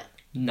benefit.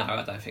 No,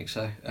 I don't think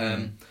so.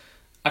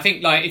 I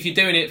think like if you're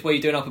doing it where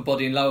you're doing upper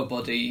body and lower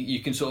body, you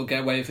can sort of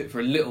get away with it for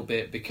a little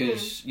bit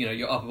because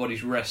your upper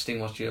body's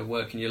resting whilst you're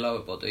working your lower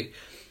body.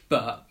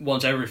 But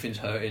once everything's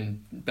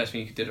hurting, best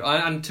thing you can do.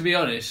 And to be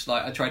honest,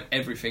 like I tried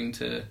everything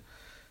to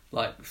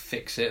like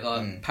fix it,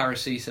 like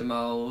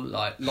paracetamol,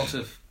 like lots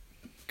of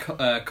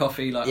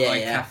coffee, like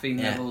high caffeine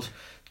levels.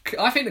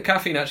 I think the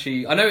caffeine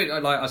actually, I know it,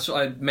 like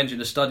I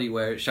mentioned a study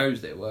where it shows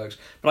that it works,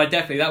 but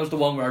that was the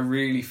one where I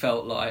really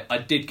felt like I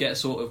did get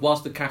sort of,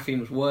 whilst the caffeine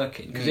was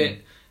working, because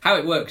how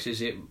it works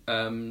is it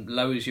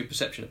lowers your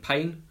perception of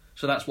pain,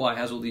 so that's why it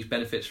has all these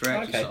benefits for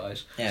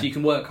exercise. So you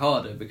can work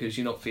harder because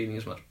you're not feeling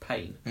as much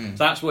pain. So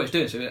that's what it's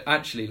doing. So it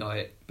actually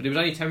but it was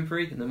only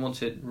temporary, and then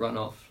once it run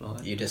off,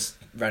 you're just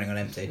running on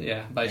empty.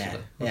 Yeah, basically.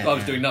 I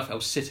was doing nothing. I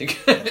was sitting.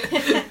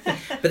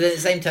 But at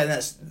the same time,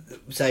 that's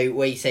so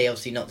where you say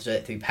obviously not to do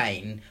it through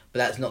pain, but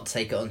that's not to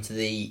take it onto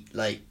the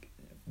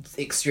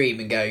extreme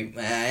and go,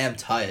 I am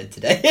tired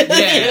today.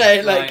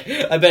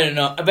 I better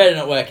not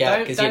work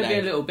out. Don't be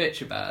a little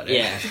bitch about it.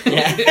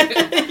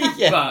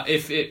 Yeah. But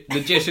if it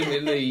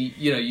legitimately,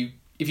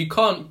 if you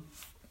can't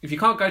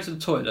go to the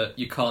toilet,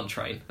 you can't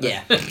train.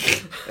 Yeah.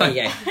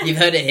 You've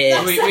heard it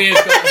here.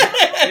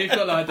 We've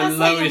got like the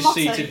lowest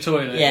seated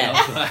toilet.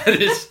 Yeah.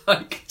 It's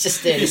like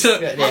just is. You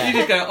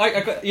just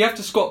go. You have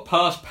to squat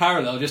past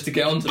parallel just to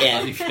get onto the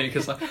bloody thing.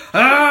 It's like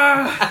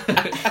ah.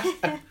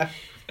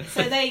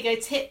 So there you go.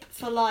 Tip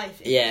for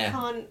life. If you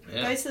can't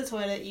go to the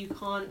toilet, you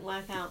can't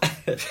work out.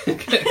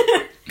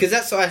 Because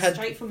that's what I had.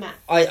 Straight from Matt.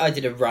 I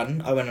did a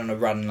run. I went on a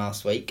run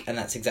last week, and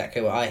that's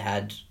exactly what I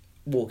had.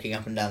 Walking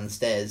up and down the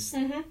stairs,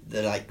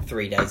 the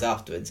 3 days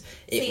afterwards.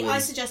 I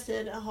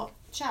suggested a hot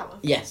shower.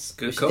 Yes,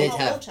 good call. Did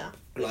have water.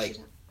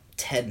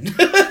 10.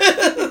 But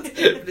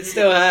it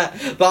still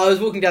hurt. But I was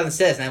walking down the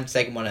stairs and I had to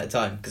take them one at a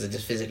time because I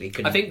just physically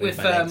couldn't. I think with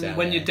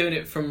when you're doing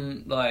it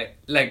from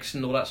legs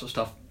and all that sort of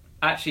stuff.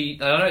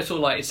 Actually, I know it's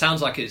all it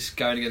sounds like it's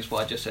going against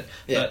what I just said,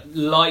 but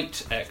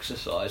light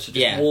exercise, so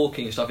just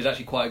walking and stuff, is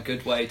actually quite a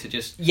good way to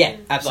just... Yeah,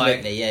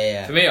 absolutely,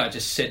 For me, I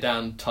just sit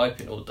down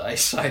typing all day,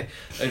 so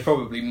it's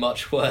probably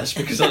much worse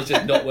because I was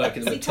just not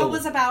working at all. Tom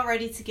was about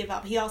ready to give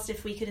up. He asked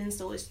if we could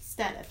install his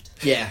stair lift.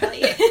 Yeah.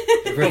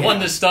 The one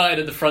that started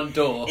at the front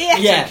door,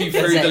 took you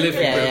through the living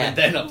room and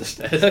then up the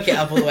stairs. Took it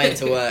up all the way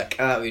to work.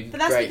 But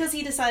that's because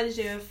he decided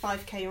to do a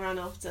 5k run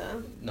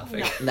after...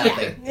 Nothing.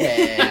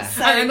 Yeah.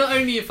 And not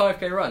only a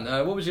 5k run,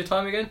 what was your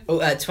time again?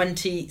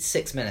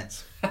 26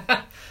 minutes.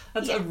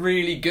 That's a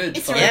really good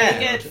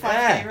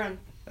 5k run.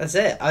 That's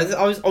it. I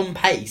was on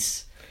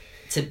pace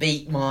to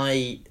beat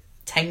my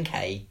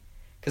 10k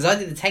because I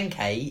did the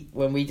 10k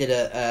when we did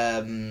it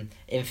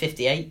in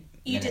 58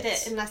 You minutes. did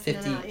it in less than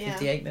an hour,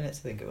 58 minutes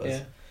I think it was.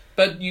 Yeah.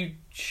 But you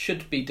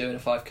should be doing a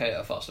 5k at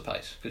a faster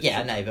pace.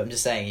 Yeah, I know, but I'm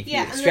just saying if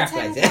you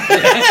extrapolate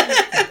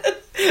it.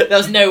 There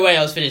was no way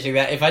I was finishing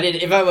that. If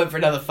I went for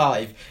another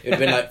 5, it would have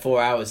been like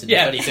 4 hours and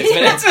 26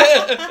 minutes.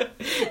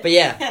 But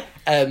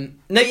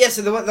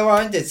so the one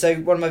I did. So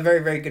one of my very,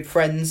 very good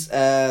friends,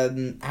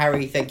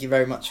 Harry, thank you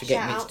very much for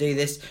getting me to do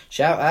this.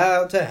 Shout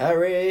out to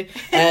Harry.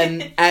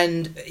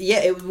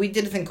 We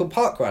did a thing called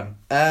Parkrun,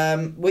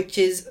 which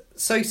is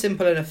so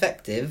simple and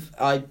effective.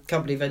 I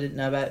can't believe I didn't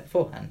know about it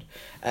beforehand.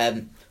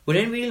 Would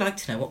anybody like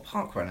to know what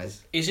parkrun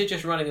is? Is it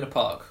just running in a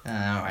park?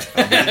 Alright,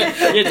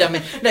 fine. You're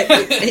dummy. No,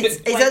 it's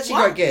actually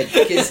quite good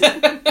because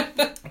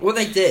what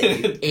they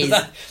do is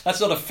that's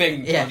not a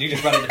thing. Yeah. You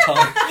just run in the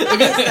park.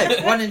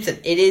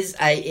 It is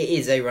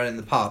a run in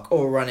the park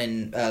or run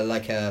in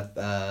like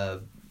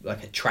a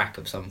track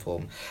of some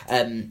form.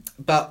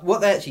 But what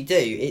they actually do,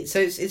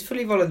 it's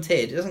fully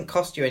volunteered. It doesn't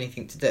cost you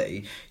anything to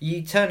do.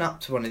 You turn up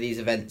to one of these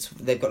events.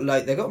 They've got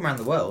them around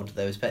the world.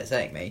 They was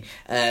saying me.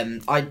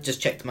 I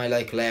just checked my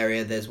local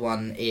area. There's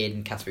one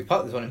in Canterbury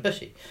Park. There's one in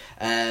Bushy.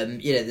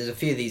 There's a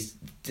few of these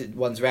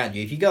ones around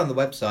you. If you go on the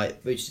website,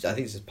 which I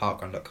think it's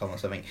parkrun.com or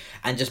something,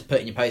 and just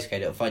put in your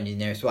postcode, it'll find you the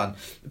nearest one.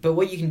 But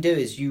what you can do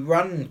is you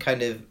run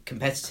kind of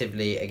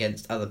competitively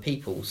against other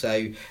people.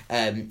 So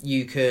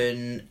you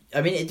can...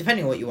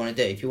 depending on what you want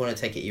to do. If you want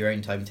to take it at your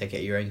own time, take it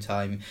at your own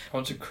time. I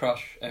want to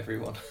crush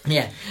everyone.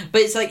 Yeah,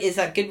 but it's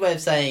that good way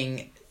of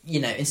saying,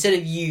 instead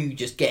of you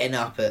just getting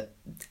up at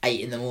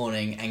 8 a.m.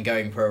 and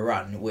going for a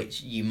run,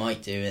 which you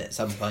might do at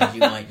some point, you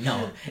might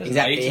not.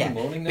 Exactly. 8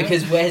 a.m. now?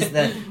 Because where's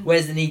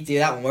the need to do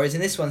that one? Whereas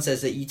in this one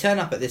says that you turn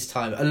up at this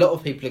time. A lot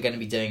of people are going to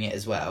be doing it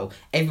as well.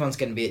 Everyone's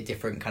going to be at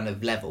different kind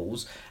of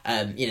levels.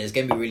 There's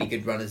going to be really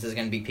good runners. There's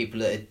going to be people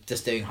that are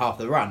just doing half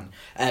the run.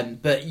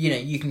 But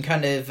you can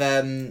kind of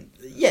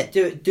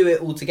do it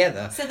all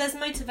together. So there's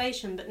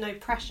motivation, but no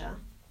pressure.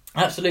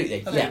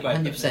 Absolutely.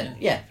 100%.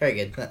 Yeah, very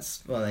good.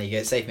 There you go.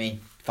 It saved me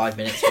 5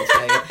 minutes.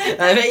 Exactly.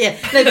 That.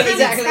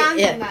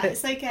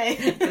 It's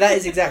okay. That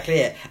is exactly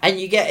it. And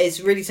it's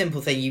a really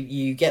simple thing.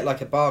 You get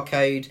like a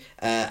barcode,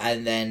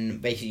 and then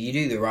basically you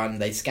do the run.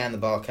 They scan the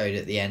barcode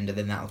at the end, and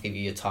then that'll give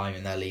you your time,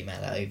 and they'll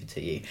email it over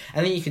to you.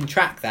 And then you can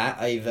track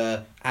that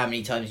over how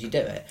many times you do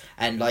it.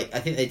 And I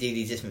think they do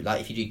these different.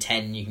 Like if you do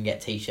 10, you can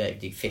get a T-shirt.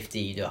 If you do 50,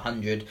 you do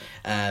 100.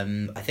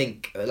 I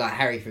think like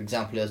Harry, for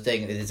example, he was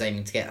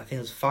aiming to get. I think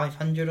it was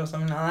 500 or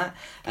something like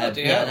that.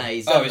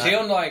 Is he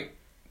on like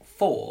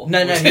 4.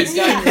 No, he's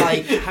done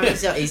like how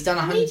many? He's done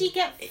How 100. many do you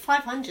get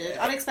 500?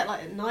 I'd expect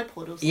like an iPod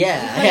or something.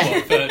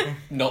 Yeah. For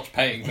not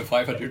paying for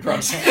 500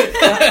 runs.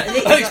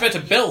 I expect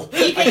a bill.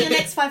 You get your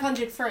next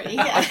 500 free.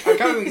 Yeah. I can't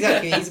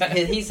remember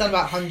exactly. He's done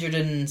about 100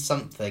 and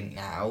something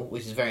now,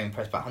 which is very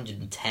impressive. About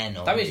 110.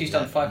 Or That means he's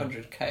done something.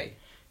 500k.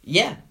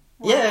 Yeah,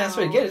 Wow. yeah, that's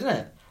pretty good, isn't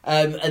it?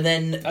 And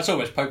then That's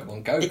almost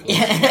Pokemon Go.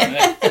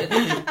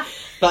 Yeah.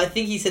 But I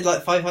think he said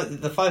like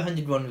 500. The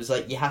 500 one was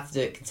like you have to do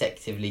it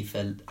consecutively for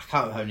I can't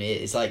remember how many it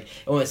is. It's like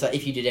almost like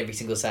if you did every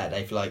single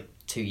Saturday for like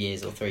 2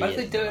 years or 3 Why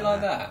years. do they do it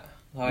like that?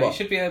 Like, What? you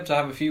should be able to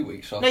have a few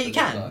weeks off. No, you and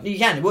can. like- You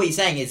can. What he's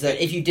saying is that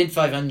if you did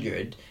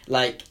 500,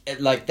 like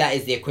that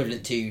is the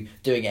equivalent to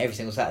doing it every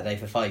single Saturday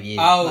for 5 years.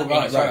 Oh, like, in a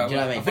right, row, sorry. do you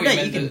know what I mean? I But thought no, you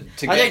you meant can.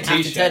 to I get don't a have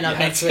to t-shirt, turn up you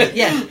next had week.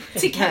 Yeah.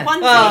 To get one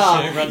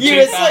Ah, Run you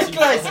were so 2,000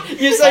 close.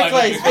 kilometres. You're so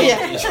close. 500 Yeah,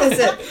 kilometres.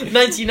 that's it.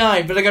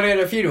 99, but I gotta go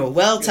to a funeral.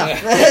 Well,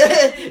 tough.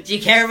 Do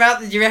you care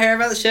about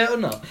the shirt or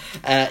not?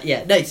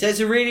 Yeah, no. So it's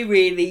a really,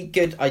 really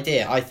good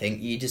idea. I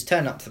think you just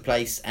turn up to the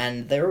place,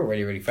 and they're all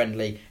really, really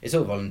friendly. It's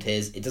all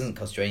volunteers. It doesn't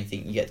cost you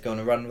anything. You get to go on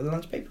a run with a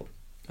bunch of people.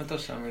 That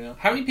does sound really nice.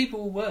 How many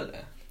people were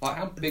there? Like,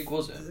 how big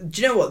was it?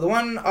 Do you know what? The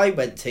one I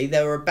went to,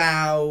 there were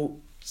about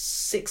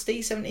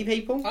 60, 70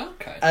 people. Oh,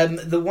 okay.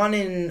 The one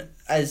in,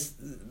 as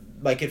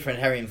my good friend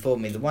Harry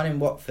informed me, the one in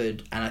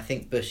Watford and I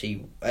think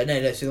Bushy, so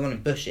the one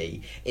in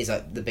Bushy is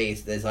like the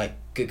biggest. There's like a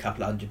good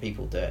couple of hundred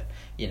people do it,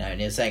 you know, and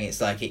he was saying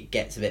it's like it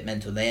gets a bit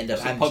mental. They end up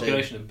That's the having to-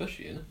 population of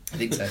Bushy, isn't it? I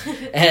think so.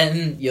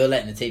 You're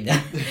letting the team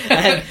down.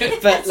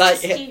 But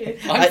like, Just you.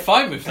 I'm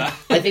fine with that.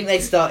 I think they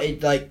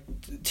started like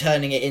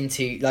turning it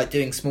into like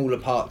doing smaller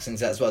parks and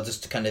things as well,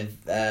 just to kind of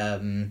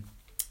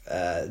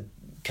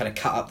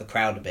cut up the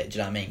crowd a bit. Do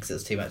you know what I mean? Because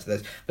there's too much of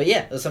those. But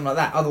yeah, there's something like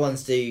that. Other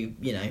ones do,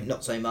 you know,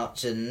 not so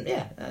much, and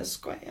yeah, that's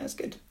great. That's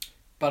good.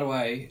 By the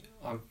way,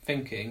 I'm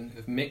thinking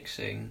of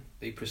mixing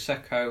the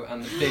Prosecco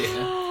and the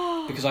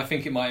beer because I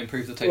think it might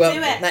improve the taste Well, of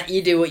the Do beer. it. Matt,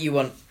 you do what you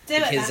want Do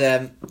it, because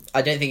Matt.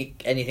 I don't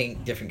think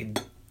anything different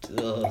can.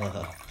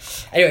 Ugh.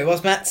 Anyway,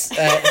 what's Matt's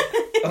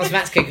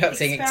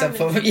concocting some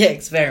form of This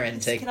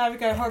experimenting? could either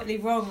go horribly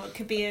wrong or it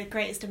could be a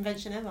greatest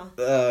invention ever.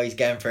 Oh, he's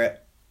going for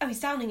it. Oh, he's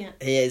downing it.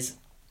 He is.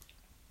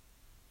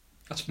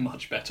 That's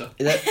much better.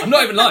 Is that- I'm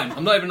not even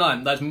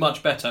lying. That's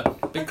much better.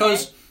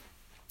 Because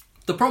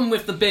the problem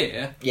with the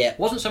beer Yeah.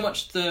 wasn't so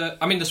much the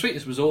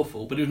sweetness was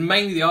awful, but it was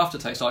mainly the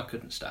aftertaste I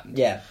couldn't stand.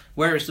 Yeah.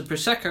 Whereas the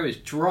Prosecco is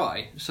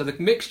dry, so the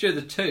mixture of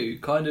the two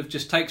kind of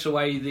just takes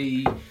away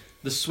the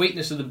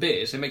sweetness of the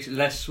beer, so it makes it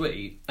less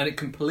sweet, and it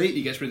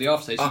completely gets rid of the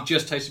aftertaste. You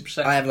just taste the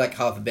Prosecco. I have like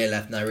half a beer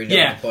left, and I really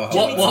Yeah. don't want to Do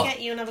you pour want a me whole to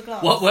get you another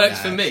glass? What worked No,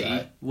 for me it's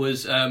alright.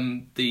 was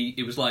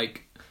it was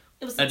like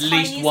It was the at least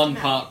tiniest one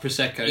amount. part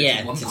Prosecco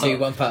Yeah, to one to part. do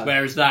one part.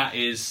 Whereas that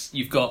is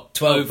you've got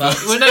 12 over.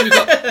 parts. Well,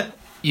 no,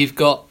 you've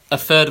got a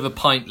third of a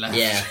pint left.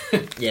 Yeah,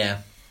 yeah.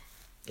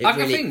 I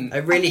think- I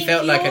really think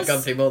felt like I'd yours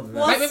gone through more than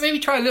that. was- Maybe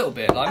try a little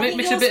bit, like I think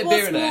mix a yours bit of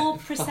beer in was there. more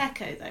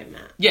Prosecco though,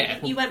 Matt. Yeah.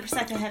 You went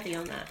Prosecco heavy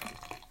on that.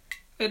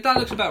 That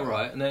looks about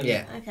right, and then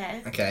Yeah.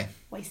 Okay. Okay.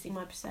 Wasting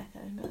my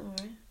Prosecco, but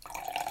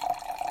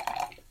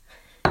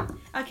alright.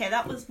 Okay,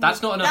 that was more,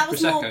 that's not enough that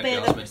was Prosecco. more if beer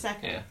you than ask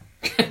Prosecco. me.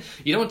 Yeah.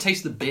 You don't want to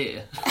taste the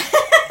beer.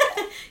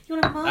 You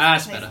want a master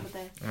That's taste better. of the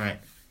beer. All right.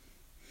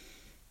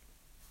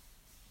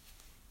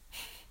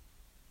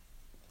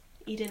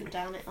 You didn't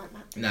down it like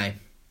that. No.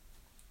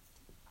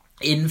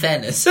 In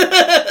fairness, Go on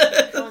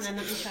then,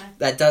 let me try.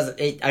 that does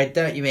it. I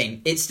don't. You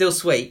mean it's still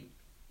sweet?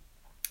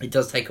 It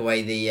does take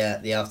away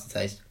the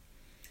aftertaste.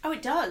 Oh,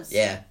 it does.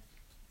 Yeah.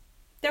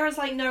 There is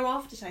like no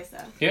aftertaste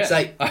there. Yeah.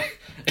 So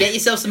get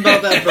yourself some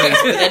barbell brews,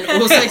 but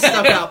then also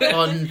stock up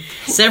on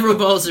several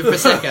bottles of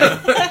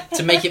prosecco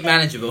to make it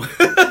manageable.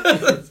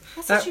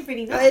 That's actually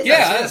really That nice. is Yeah,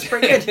 actually- that's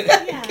pretty good.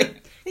 Yeah.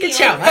 Good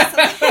shout,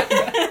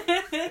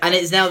 And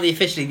it's now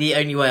officially the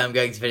only way I'm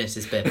going to finish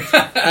this bit.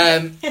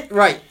 Right. Get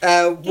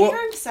What?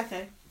 your own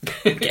Prosecco.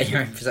 Get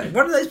your own prosecco.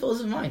 What are those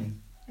bottles of mine?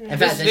 In fact,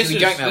 This actually, we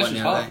drank that is one the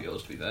half other day.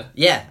 yours, to be fair.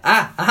 Yeah.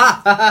 Ah. Ha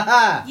ha ha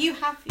ha. You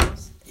have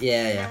yours.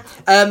 Yeah.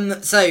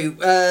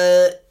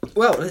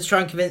 Well, let's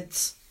try and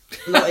convince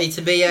Lottie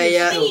to be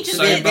a I think you just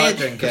to be a did. beer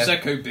drinker.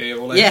 Prosecco beer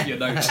all over Yeah. your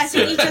notes. I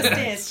think you just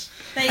did.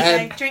 There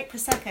you go. Drink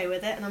Prosecco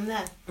with it, and I'm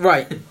there.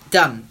 Right.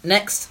 Done.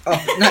 Next.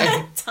 Oh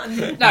no.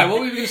 Done. No,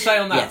 what we were going to say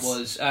on that Yes.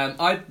 was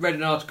I read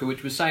an article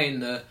which was saying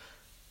that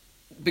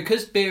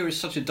because beer is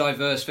such a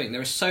diverse thing,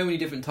 there are so many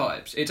different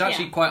types, it's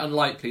actually Yeah. quite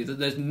unlikely that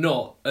there's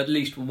not at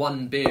least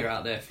one beer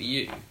out there for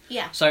you.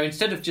 Yeah. So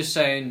instead of just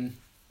saying,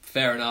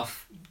 fair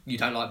enough, you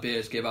don't like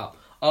beers, give up,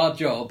 our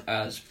job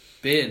as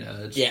beer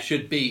nerds Yeah.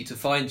 should be to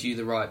find you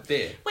the right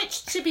beer.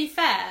 Which, to be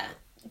fair,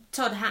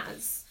 Todd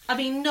has. I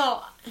mean,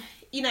 not...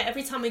 You know,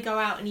 every time we go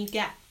out and you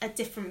get a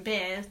different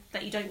beer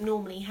that you don't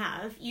normally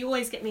have, you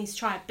always get me to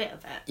try a bit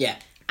of it. Yeah.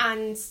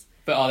 And,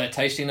 But are there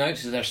tasting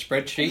notes? Is there a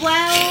spreadsheet?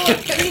 well,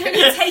 the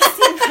only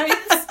tasting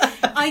notes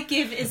I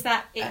give is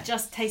that it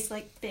just tastes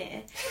like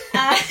beer.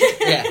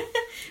 Yeah.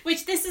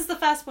 Which this is the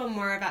first one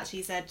where I've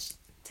actually said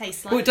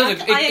tastes like... Well, it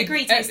doesn't. I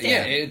agree, tastes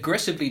Yeah, it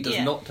aggressively does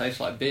Yeah. not taste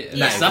like beer.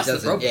 Yeah. That's it the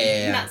doesn't. problem.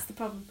 Yeah. And that's the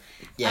problem.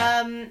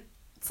 Yeah.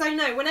 So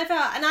no, whenever,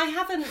 and I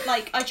haven't,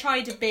 like, I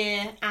tried a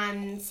beer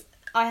and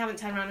I haven't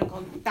turned around and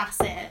gone, that's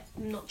it,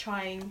 I'm not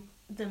trying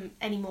them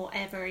anymore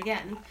ever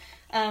again.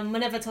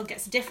 Whenever Todd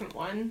gets a different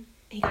one,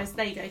 he goes,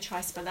 there you go,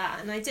 try some of that,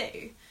 and I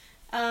do.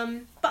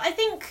 But I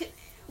think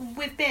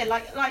with beer,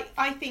 like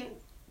I think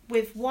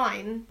with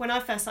wine, when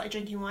I first started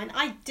drinking wine,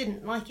 I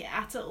didn't like it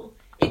at all.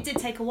 It did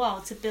take a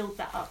while to build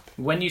that up.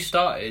 When you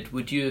started,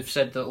 would you have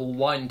said that all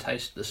wine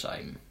tasted the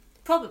same?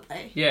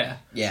 Probably. Yeah.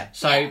 Yeah.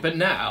 So, Yeah. but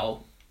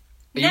now,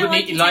 you Now would I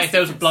need, can like, taste if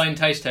there was a difference. blind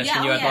taste test Yeah,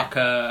 and you oh, had yeah. like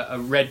a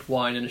red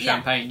wine and a Yeah.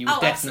 champagne, you would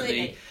Oh, definitely.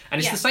 absolutely. And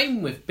it's Yeah. the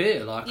same with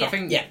beer. Like, I Yeah.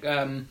 think,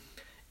 Yeah.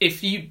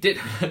 if you did.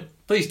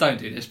 Please don't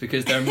do this,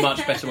 because there are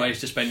much better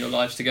ways to spend your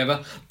lives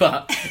together.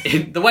 But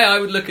the way I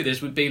would look at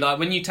this would be like,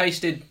 when you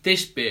tasted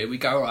this beer, we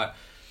go, all right,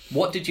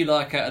 what did you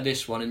like out of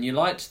this one? And you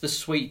liked the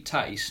sweet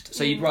taste,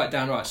 so you'd write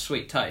down, right,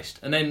 sweet taste,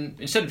 and then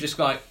instead of just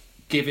like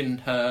giving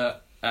her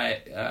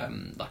like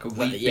a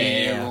wheat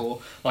beer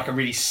or like a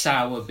really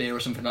sour beer or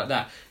something like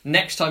that,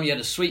 next time you had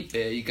a sweet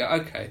beer, you go,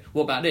 okay,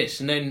 what about this?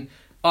 And then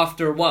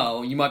after a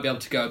while, you might be able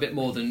to go a bit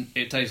more than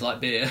it tastes like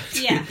beer.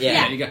 Yeah.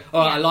 Yeah. You go, oh,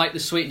 I like the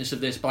sweetness of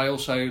this, but I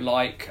also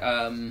like,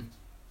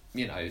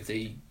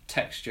 the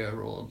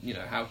texture, or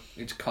how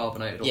it's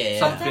carbonated, or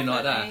something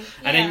like that. Definitely.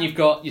 And then you've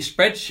got your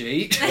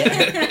spreadsheet.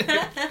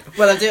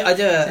 Well, I do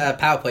a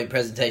PowerPoint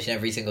presentation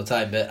every single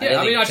time, but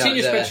I've seen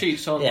your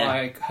spreadsheets on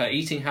like her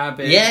eating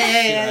habits.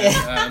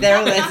 Yeah. They're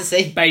all there to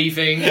see.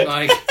 Bathing,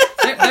 like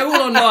they're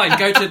all online.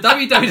 Go to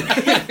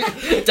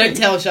www. Don't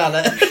tell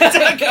Charlotte.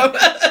 Don't go.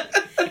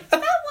 Is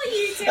that what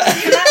you do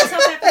on your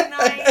laptop every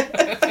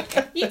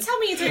night? You tell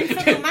me you're doing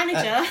Football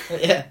Manager.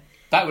 Yeah.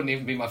 That wouldn't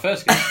even be my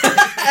first guess.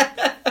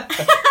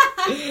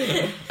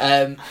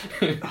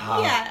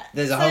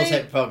 There's a whole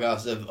separate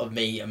podcast of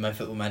me and my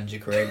Football Manager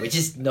career, which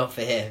is not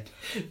for here.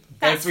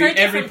 That's for a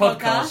Every different podcast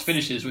podcast.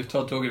 finishes with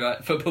Todd talking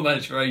about Football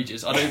Manager for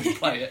ages. I don't even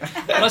play it,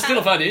 but I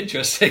still find it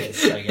interesting.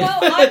 It's so good. Well,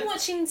 I'm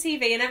watching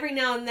TV and every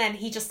now and then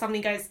he just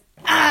suddenly goes,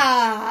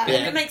 and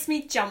Yeah. it makes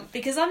me jump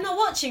because I'm not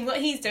watching what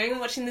he's doing, I'm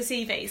watching the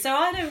TV. So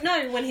I don't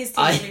know when his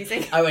team's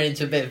losing. I went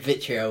into a bit of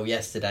vitriol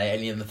yesterday,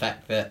 only on the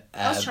fact that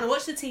I was trying to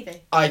watch the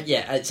TV.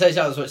 so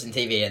I was watching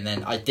TV, and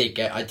then I did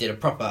a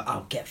proper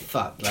get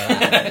fucked like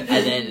that, and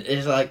then it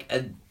was like,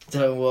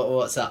 so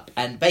what's up?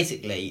 And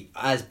basically,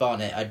 as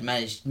Barnet, I'd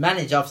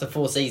managed after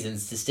 4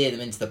 seasons to steer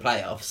them into the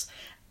playoffs,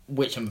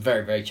 which I'm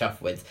very, very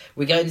chuffed with.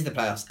 We go into the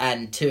playoffs,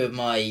 and 2 of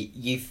my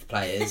youth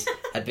players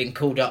had been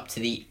called up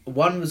to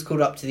one was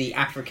called up to the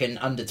African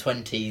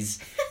under-20s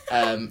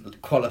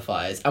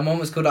qualifiers, and one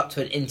was called up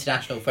to an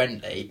international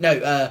friendly. No,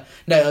 it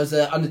was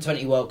an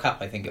under-20 World Cup,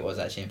 I think it was,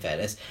 actually, in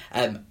fairness.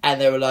 And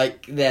they were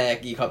like, there,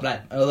 you can't play.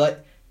 I was like,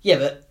 yeah,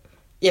 but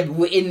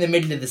we're in the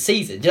middle of the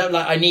season. Do you know,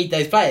 like, I need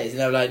those players. And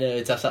they were like, no,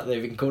 it's us up,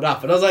 they've been called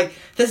up. And I was like,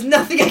 there's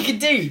nothing I can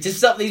do to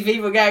stop these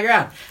people going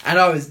around. And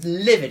I was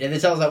livid. And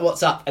then I was like,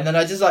 what's up? And then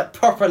I just, like,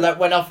 proper, like,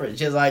 went off for it.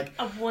 She was like,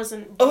 I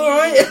wasn't. all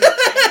right.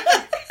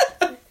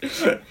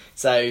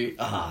 So,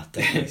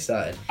 definitely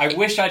excited. I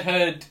wish I'd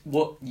heard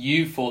what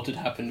you thought had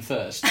happened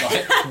first.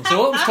 Like, so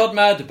what was Todd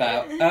mad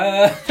about?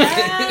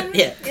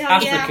 Yeah.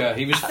 Africa.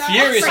 He was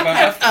furious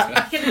about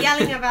Africa. Him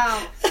yelling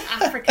about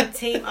Africa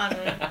team. I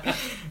don't know.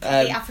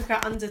 The Africa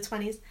under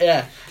 20s.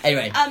 Yeah.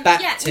 Anyway,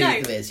 back to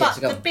the beers. But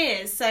So go the on.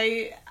 beers. So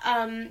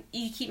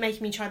you keep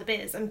making me try the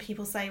beers, and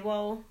people say,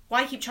 "Well,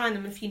 why keep trying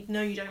them if you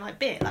know you don't like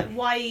beer? Like,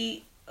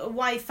 why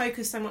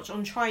focus so much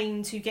on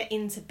trying to get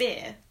into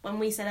beer when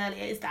we said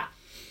earlier is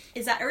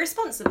that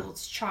irresponsible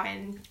to try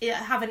and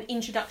have an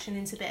introduction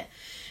into beer?"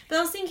 But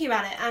I was thinking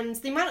about it, and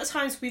the amount of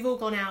times we've all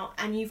gone out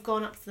and you've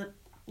gone up to the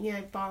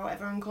bar or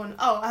whatever and gone,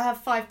 "Oh, I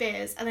have 5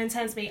 beers," and then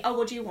turns to me, "Oh,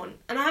 what do you want?"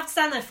 And I have to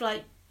stand there for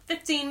like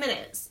 15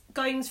 minutes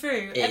going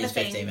through It is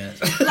everything. 15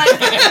 minutes. Like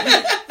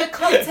the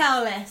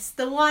cocktail list,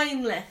 the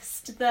wine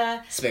list,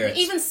 the Spirits.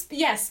 even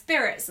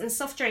spirits and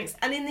soft drinks.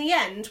 And in the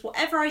end,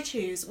 whatever I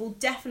choose will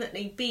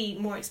definitely be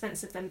more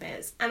expensive than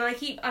beers. And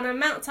the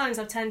amount of times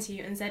I've turned to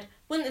you and said,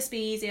 "Wouldn't this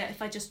be easier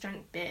if I just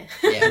drank beer?"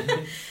 Yeah.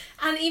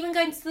 And even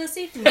going to the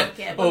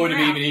supermarket. Or would it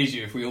when be we're even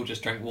easier if we all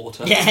just drank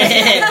water?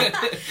 Yeah.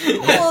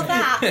 or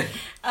that.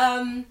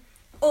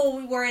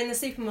 Or we're in the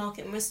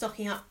supermarket and we're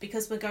stocking up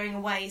because we're going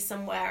away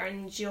somewhere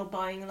and you're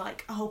buying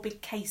like a whole big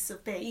case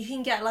of beer. You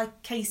can get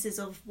like cases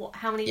of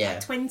how many? Yeah.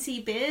 Like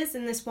 20 beers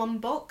in this one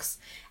box.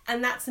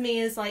 And that to me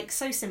is like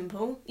so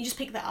simple. You just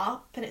pick that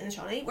up, put it in the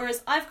trolley.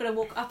 Whereas I've got to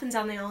walk up and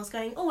down the aisles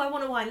going, "Oh, I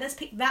want a wine. Let's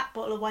pick that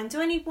bottle of wine. Do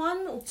I need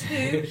 1 or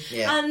 2?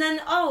 Yeah. And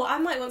then, "Oh, I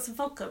might want some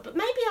vodka, but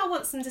maybe I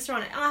want some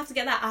Disaronno. I have to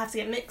get that. I have to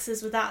get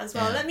mixers with that as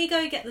well. Yeah. Let me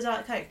go get the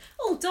Diet Coke.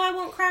 Oh, do I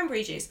want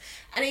cranberry juice?"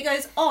 And it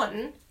goes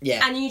on.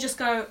 Yeah. And you just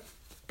go,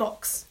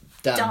 box.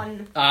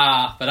 Done.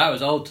 But that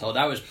was old Todd.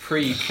 That was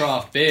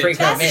pre-craft beer.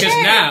 Pre-craft because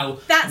beer. now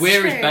That's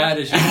we're true. as bad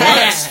as you.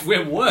 Yes.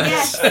 We're worse.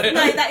 Yes,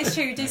 no, that is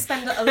true. You do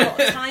spend a lot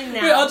of time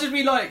now. Yeah, I'll just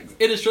be like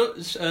in a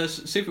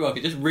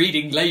supermarket, just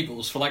reading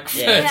labels for like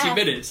 30 Yeah.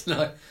 minutes.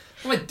 Like,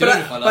 What am I doing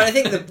with my But I life?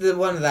 think the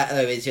one of that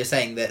though is you're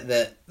saying that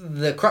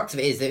the crux of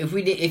it is that if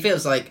it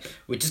feels like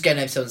we're just going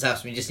over to someone's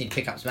house and we just need to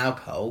pick up some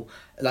alcohol,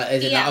 like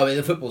as in Yeah. like,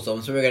 the football's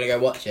on, so we're going to go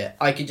watch it.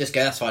 I could just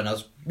go, that's fine.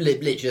 I'll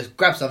literally just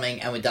grab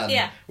something and we're done.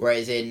 Yeah.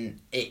 Whereas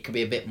it could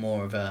be a bit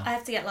more of a I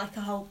have to get like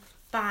a whole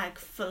bag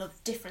full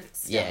of different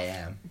stuff.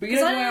 yeah. But you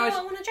Because know I the way don't know I what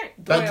I want to drink.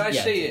 The way But, I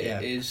yeah, see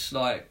it is yeah.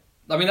 like,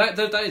 I mean, that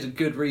is a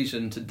good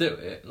reason to do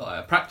it, like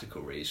a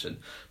practical reason.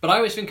 But I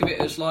always think of it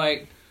as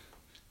like,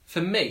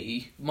 for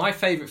me, my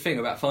favourite thing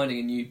about finding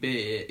a new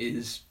beer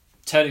is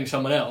telling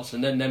someone else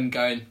and then them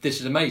going, "This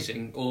is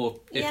amazing," or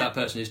if Yeah. that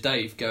person is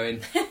Dave, going,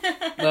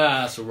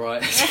 "That's all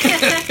right."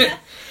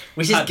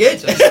 Which is Had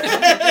good. better.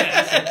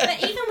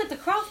 But even with the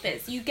craft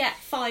bits, you get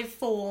 5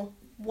 for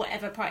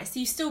whatever price.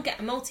 You still get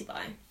a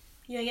multi-buy.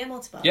 You don't get a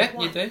multi-buy. Yeah,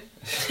 Why? you do.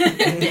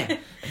 Yeah.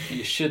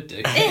 You should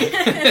do.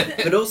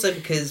 But also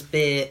because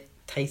beer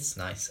tastes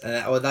nice.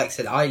 Or like I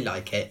said, I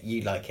like it,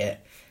 you like it.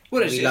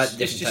 Well, it's We like just,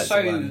 different it's just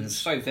types of so ones.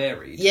 so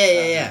varied.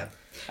 Yeah.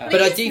 But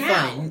But I it is do now.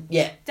 find,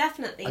 yeah,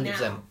 Definitely 100%.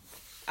 now.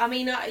 I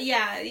mean,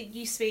 it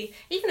used to be,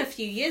 even a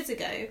few years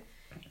ago,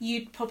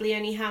 you'd probably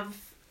only have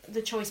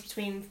the choice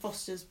between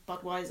Foster's,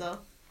 Budweiser,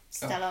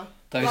 Stella.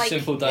 Those Like-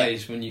 simple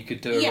days when you could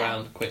do a Yeah.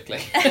 round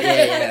quickly.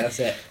 yeah, that's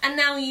it. And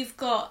now you've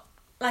got,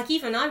 like,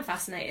 even I'm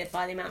fascinated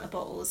by the amount of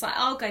bottles. Like,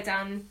 I'll go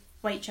down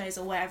Waitrose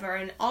or wherever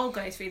and I'll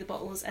go through the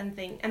bottles and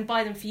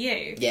buy them for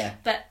you. Yeah.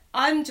 But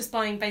I'm just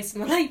buying based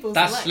on the labels.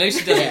 That's alone.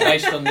 Lucy does it Yeah.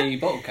 based on the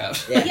bottle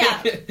caps.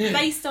 Yeah. Yeah,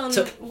 based on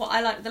So- what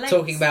I like with the labels.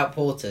 Talking about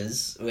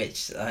porters,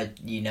 which I'm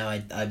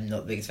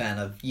not the biggest fan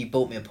of. You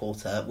bought me a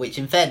porter, which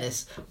in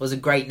fairness was a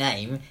great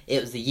name.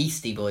 It was the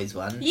Yeasty Boys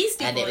one,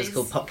 Yeasty and it was Boys.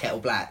 called Pop Kettle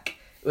Black,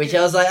 which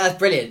I was like, that's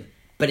brilliant.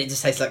 But it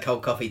just tastes like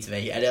cold coffee to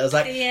me, and it was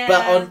like, Yeah.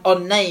 but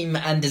on name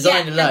and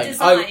design Yeah, alone, and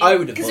design, I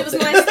would have because bought it was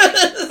it.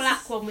 nice, like,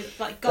 black one with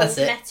like gold That's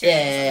it. lettering. Yeah,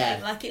 or yeah,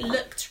 something. Like it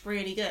looked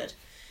really good.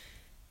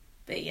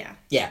 But yeah,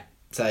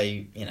 So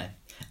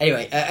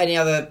Anyway, any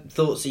other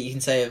thoughts that you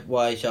can say of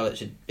why Charlotte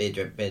should be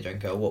a beer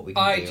drinker, or what we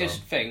can I do?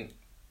 just think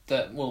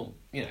that, well,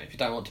 if you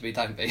don't want to be,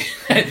 don't be.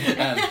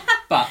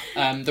 But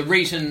the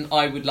reason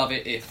I would love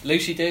it if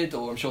Lucy did,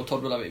 or I'm sure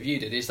Todd would love it if you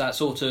did, is that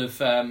sort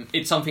of,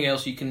 it's something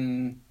else you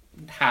can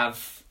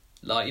have,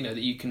 like, that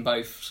you can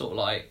both sort of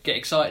like get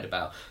excited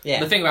about. Yeah.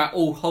 The thing about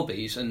all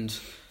hobbies, and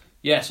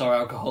yes, our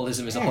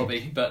alcoholism is a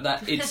hobby, but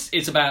that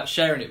it's about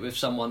sharing it with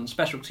someone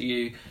special to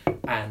you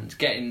and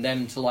getting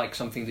them to like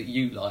something that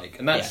you like,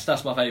 and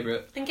that's my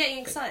favourite. and getting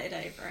excited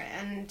over it,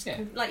 and Yeah.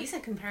 like you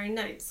said, comparing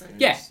notes and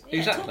Exactly.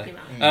 talking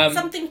about it.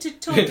 Something to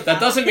talk about. That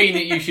doesn't mean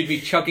that you should be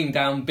chugging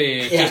down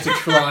beer just to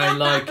try and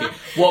like it.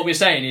 What we're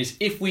saying is,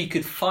 if we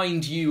could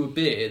find you a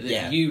beer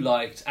that you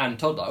liked and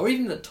Todd liked, or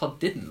even that Todd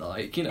didn't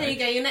like, There you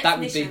go. Your next that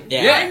would be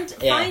mission.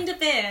 Find a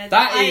beer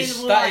that I is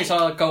will that like. is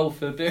our goal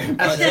for beer.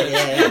 and Absolutely,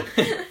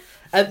 yeah.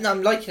 No,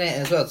 I'm liking it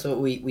as well. So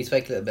we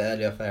spoke a little bit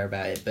earlier off air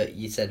about it, but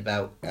you said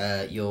about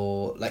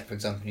your, like, for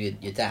example,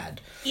 your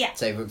dad. Yeah.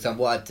 So for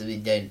example, what I've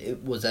been doing,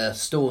 it was a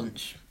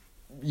staunch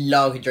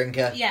lager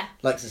drinker. Yeah.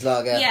 Likes his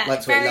lager. Yeah,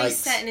 likes what he very likes.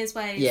 set in his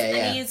ways. Yeah, yeah.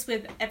 And he is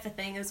with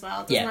everything as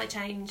well. Doesn't Yeah. like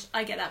change.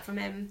 I get that from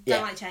him. Yeah.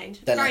 Don't like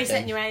change. Don't very like set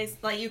in change. your ways.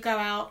 Like, you go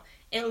out,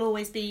 it'll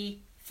always be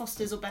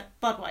Foster's or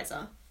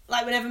Budweiser.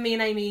 Like, whenever me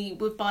and Amy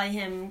would buy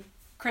him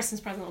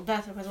Christmas present or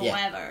birthday present or Yeah.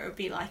 whatever, it would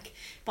be like,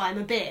 buy him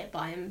a beer,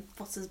 buy him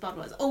Foster's,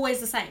 Budweiser. Always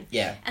the same.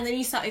 Yeah. And then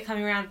you started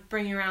coming around,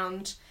 bringing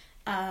around,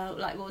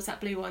 like, what was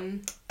that blue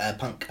one?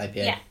 Punk IPA.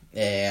 Yeah.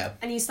 Yeah.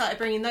 And you started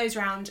bringing those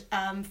around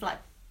for, like,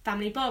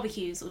 family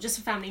barbecues or just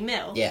a family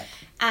meal. Yeah.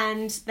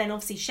 And then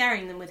obviously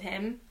sharing them with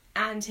him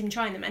and him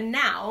trying them. And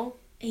now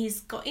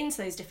he's got into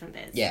those different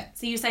bits. Yeah.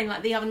 So you were saying,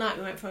 like, the other night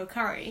we went for a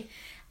curry,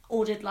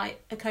 ordered,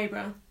 like, a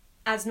Cobra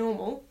as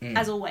normal,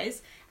 as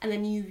always, and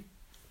then you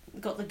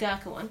got the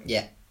Gurkha one.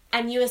 Yeah.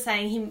 And you were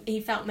saying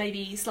he felt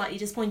maybe slightly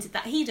disappointed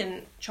that he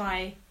didn't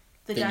try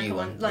the Gurkha new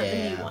one, like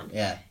yeah, the new one.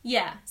 Yeah.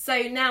 Yeah.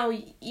 So now,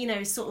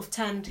 sort of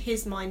turned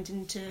his mind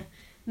into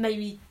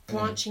maybe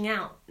branching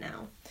out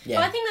now. Yeah.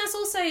 But I think that's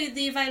also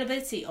the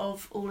availability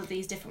of all of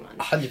these different ones.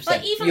 100%.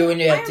 Like, even You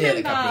only I had to do it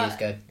a couple of years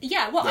remember- ago.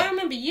 Yeah, well, Yeah. I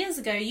remember years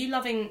ago you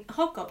loving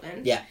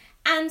Hobgoblin. Yeah.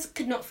 And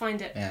could not find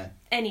it Yeah.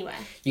 anywhere.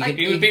 You Like,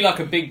 could- It would be like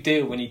a big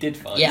deal when he did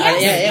find Yeah,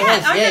 it. yes, it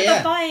was. I Yeah, remember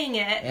yeah. buying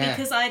it Yeah.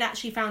 because I'd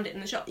actually found it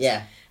in the shops.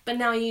 Yeah. But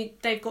now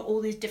they've got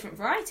all these different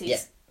varieties. Yeah.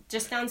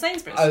 Just down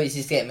Sainsbury's. I always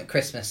used to get them at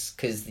Christmas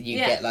because you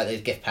Yeah. get like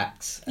those gift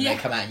packs and Yeah. they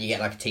come out and you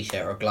get like a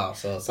t-shirt or a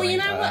glass or something. Well, you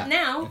know like what? that.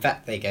 Now, In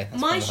fact, there you go.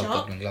 That's my one of the shop-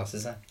 Hobgoblin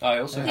glasses there. I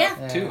also Yeah.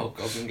 have 2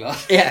 Hobgoblin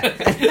glasses.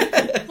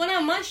 Yeah. well,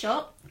 now my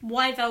shop,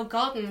 Wyvale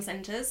Garden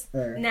Centres,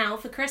 now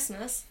for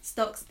Christmas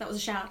stocks. That was a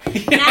shout.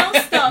 Now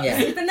stocks,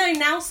 Yeah. but no,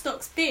 now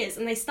stocks beers,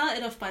 and they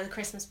started off by the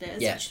Christmas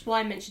beers, Yeah. which is why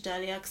I mentioned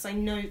earlier because I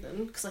know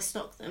them because I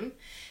stock them.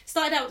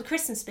 Started out with the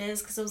Christmas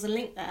beers because there was a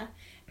link there,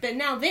 but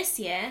now this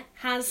year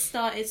has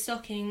started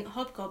stocking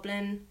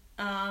Hobgoblin.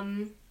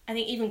 I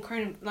think even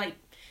Cronin, like,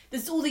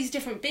 there's all these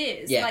different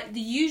beers, Yeah. like the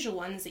usual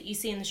ones that you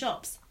see in the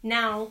shops.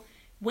 Now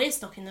we're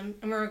stocking them,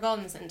 and we're a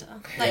garden centre.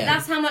 Like, Yeah.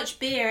 that's how much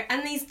beer,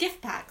 and these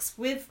gift packs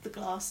with the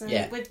glass and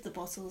Yeah. with the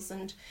bottles,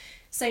 and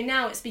so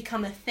now it's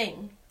become a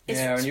thing.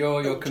 Yeah, and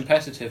your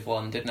competitive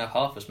one didn't have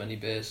half as many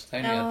beers. They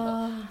only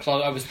had,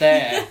 because I was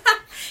there.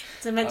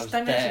 Don't mention it.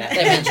 Don't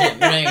mention it. We're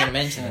not even going to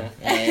mention it.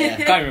 Yeah.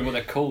 I can't remember what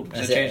they're called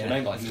because they changed the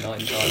name like 9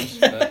 times.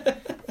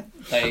 But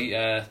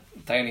they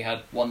only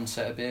had one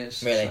set of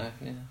beers. Really? So,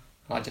 yeah.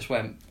 I just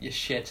went, you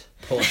shit.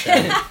 Poor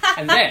Charlotte.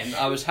 And then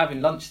I was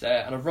having lunch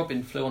there and a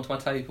robin flew onto my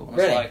table. And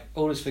I was like,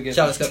 all is forgiven.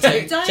 Charlotte's got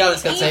 2. Don't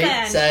Charlotte's got 2.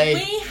 even. So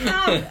We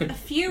have a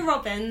few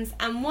robins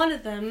and one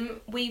of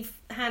them we've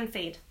hand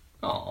feed.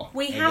 Aww.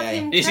 We have Okay.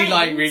 him Is he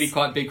like trained. really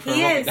quite big for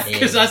He a robin? is. He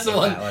Because is. that's the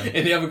one That one.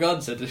 in the other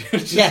garden centre.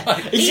 Yeah.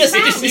 Like, He's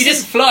just- he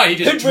just fly, he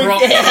just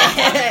drop.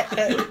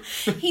 Yeah.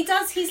 He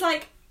does. He's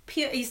like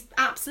pure. He's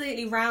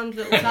absolutely round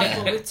little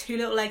fluffball with 2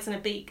 little legs and a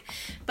beak.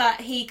 But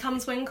he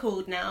comes when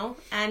called now,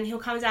 and he'll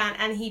come down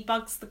and he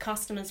bugs the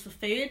customers for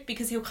food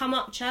because he'll come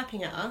up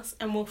chirping at us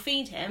and we'll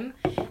feed him.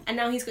 And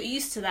now he's got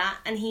used to that,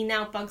 and he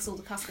now bugs all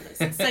the customers.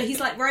 So he's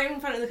like right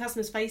in front of the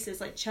customers' faces,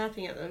 like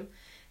chirping at them,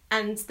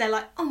 and they're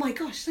like, "Oh my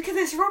gosh, look at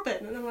this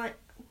robin!" And I'm like,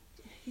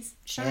 "He's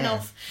showing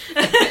off."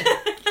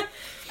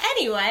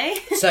 Anyway.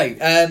 So,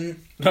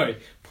 No,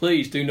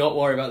 please do not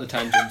worry about the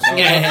tangents. Our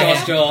Yeah.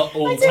 podcasts are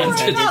all I don't worry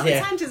tangents. about the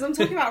yeah. tangents. I'm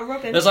talking about a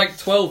robin. There's like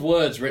 12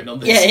 words written on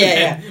this.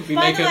 Yeah. We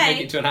By make the way,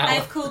 it to an hour.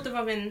 I've called the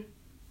robin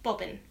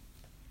Bobbin.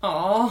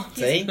 Aww.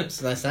 see,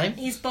 it's a nice name.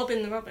 He's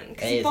bobbing the robin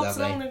because He he is bobs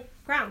lovely. along the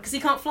ground because he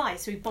can't fly,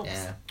 so he bobs.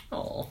 Yeah.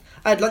 Aww.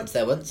 I had lunch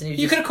there once, and he was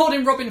You could just... have called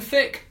him Robin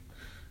Thicke.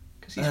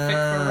 Because he's thick for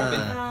a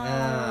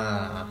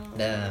robin.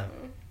 No.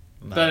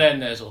 But then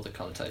there's all the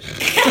connotations.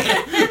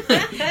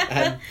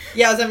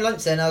 Yeah, I was having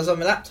lunch there and I was on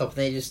my laptop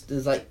and he just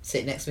was like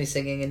sitting next to me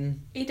singing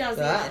and He does.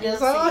 that. And He I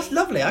was loves like, oh, it's singing.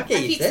 lovely, I get I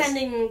used keep to this.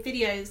 sending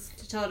videos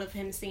to Todd of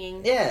him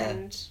singing. Yeah.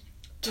 And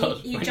Todd,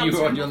 he when jumps you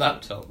were on around your my feet.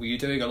 laptop, were you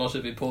doing a lot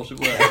of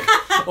important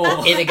work?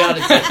 Or, In a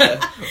garden centre.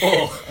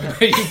 or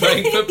were you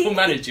playing Football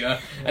Manager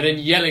and then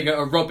yelling at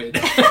a robin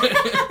about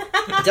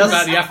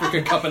the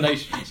African Cup of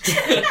Nations?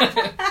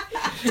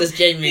 Just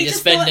generally He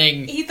just just thought-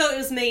 spending... He thought it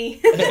was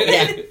me.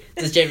 yeah,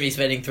 just generally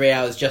spending 3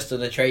 hours just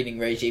on a training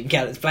regime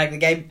count as playing the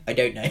game? I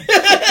don't know.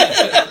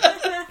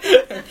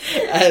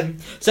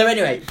 So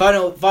anyway,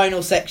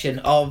 final section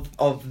of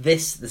the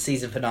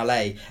season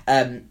finale.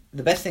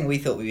 The best thing we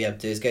thought we'd be able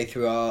to do is go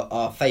through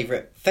our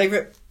favourite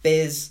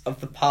beers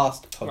of the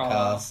past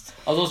podcast.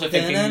 I was also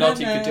thinking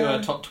Lottie could do her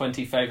top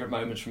 20 favourite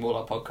moments from all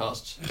our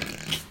podcasts.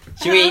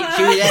 Should we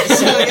let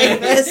Stella go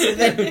first? And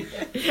then...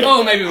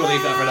 Oh, maybe we'll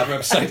leave that for another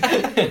episode.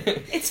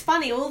 It's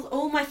funny.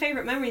 All my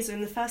fafavourite memories are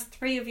in the first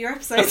 3 of your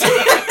episodes.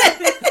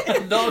 A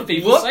lot of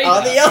people What say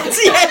are that. the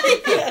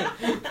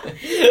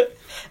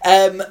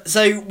odds?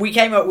 So we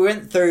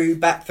went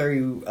back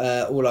through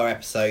all our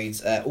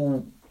episodes,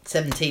 all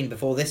 17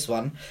 before this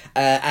one,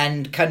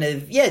 and kind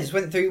of just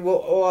went through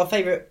what all our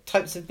favourite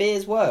types of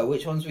beers were,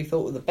 which ones we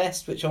thought were the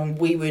best, which one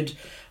we would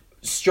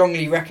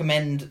strongly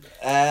recommend.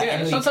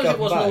 Yeah, sometimes it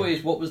wasn't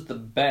always what was the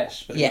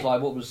best, but it was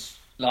like what was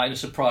like in a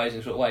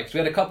surprising sort of way. Because we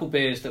had a couple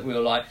beers that we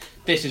were like,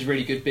 this is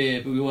really good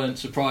beer, but we weren't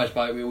surprised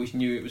by it. We always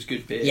knew it was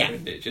good beer,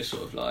 and it just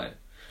sort of like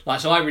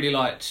so I really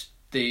liked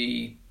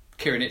the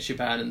Kirin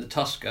Ichiban and the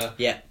Tusker.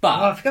 Yeah, but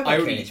I forgot about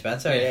Kirin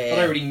Ichiban. Sorry, but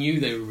I already knew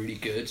they were really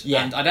good.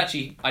 Yeah, and I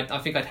think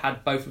I'd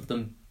had both of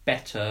them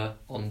better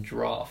on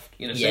draft.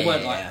 So they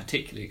weren't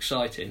particularly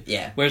exciting.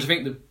 Yeah. Whereas I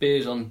think the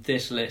beers on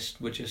this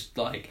list were just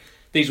like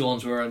these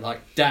ones were like,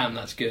 damn,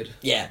 that's good.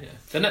 Yeah.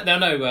 They're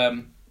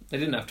no. They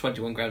didn't have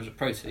 21 grams of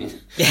protein.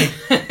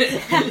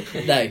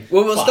 No.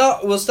 Well,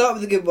 we'll start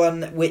with a good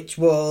one, which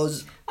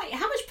was. Wait,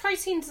 how much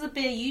protein does a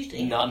beer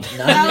usually have? None.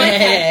 Oh,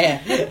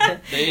 okay.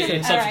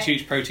 It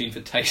substitutes protein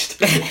for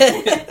taste.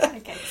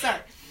 Okay, sorry.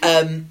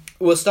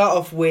 We'll start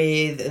off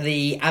with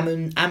the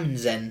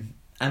Amundsen.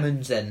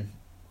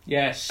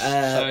 Yes. So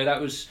that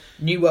was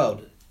New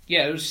World.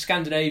 Yeah, it was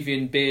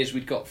Scandinavian beers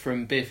we'd got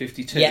from Beer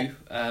 52. Yeah.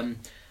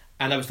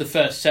 And that was the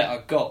first set I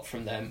got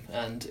from them,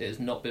 and it has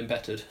not been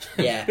bettered.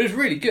 Yeah. It was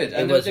really good.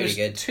 And It was there really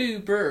good. 2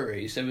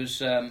 breweries. There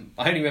was, I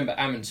only remember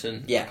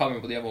Amundsen. Yeah. I can't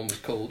remember what the other one was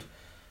called.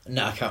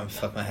 No, I can't remember off the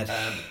top of my head.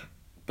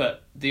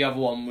 But the other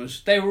one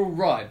was, they were all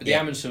right, but the Yeah.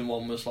 Amundsen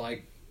one was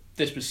like,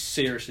 this was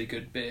seriously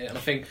good beer. And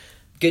I think...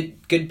 Good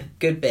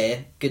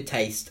beer, good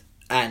taste,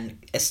 and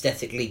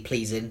aesthetically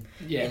pleasing.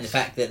 Yes. In the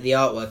fact that the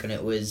artwork on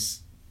it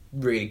was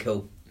really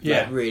cool.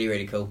 Yeah. Like, really,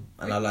 really cool.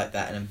 And I like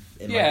that in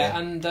my beer.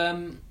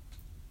 and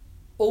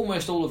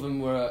almost all of them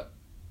were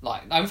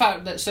like... In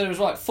fact, so there was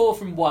like 4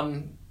 from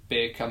one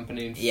beer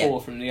company and 4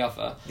 from the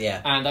other.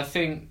 Yeah. And I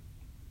think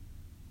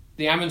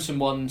the Amundsen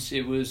ones,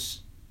 it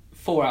was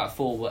 4 out of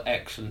 4 were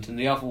excellent, and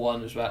the other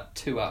one was about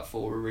 2 out of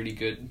 4 were really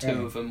good, and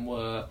 2 of them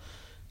were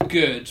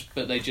good,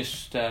 but they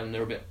just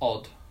they're a bit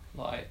odd.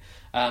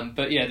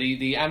 But yeah,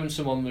 the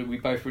Amundsen one that we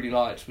both really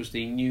liked was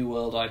the New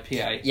World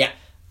IPA. Yeah.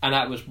 And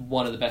that was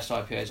one of the best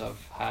IPAs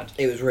I've had.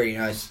 It was really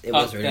nice. It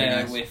was really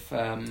nice. With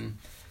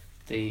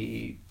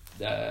the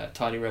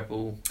Tiny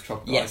Rebel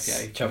Tropical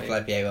IPA. Tropical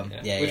IPA one.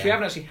 Yeah, Which we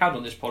haven't actually had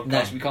on this podcast,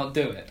 No. so we can't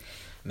do it.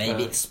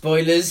 Maybe it's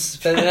spoilers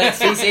for the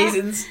next few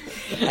seasons.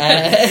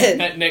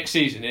 Next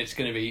season, it's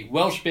going to be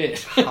Welsh beer.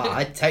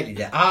 I totally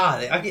did.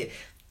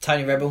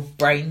 Tiny Rebel,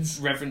 Brains,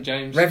 Reverend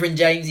James. Reverend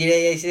James.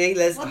 You see,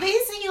 Well,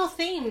 these are your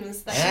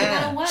themes that are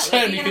going to work.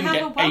 Certainly You're going to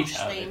couldn't have a get 8 Welsh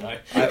out of theme.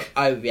 it, though.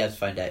 I would be able to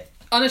find out.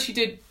 Unless you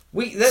did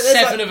There's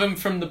 7 like, of them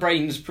from the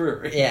Brains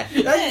Brewery. Yeah.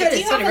 Yeah, do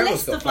you Tiny have a Rebel's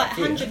list got of like quite a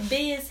few. 100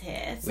 beers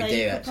here? So We do,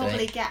 you could actually.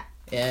 probably get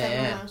Yeah,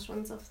 several yeah. Welsh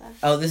ones off there.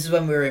 Oh, this is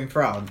when we were in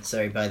France.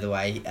 Sorry, by the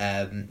way.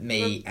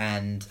 Me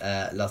and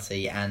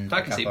Lottie and I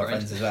a can see couple of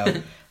Brains. friends as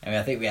well. And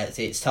I think we had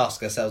to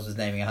task ourselves with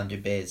naming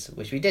 100 beers,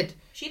 which we did.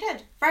 She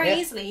did very Yeah.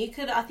 easily. You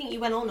could. I think you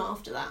went on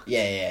after that.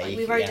 Yeah. Like,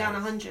 we wrote down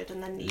 100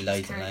 and then you just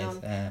loads carried and loads.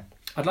 on. Yeah.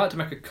 I'd like to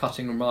make a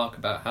cutting remark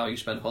about how you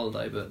spend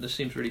holiday, but this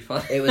seems really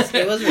fun. It was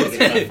really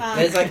good fun.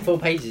 There's like 4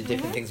 pages of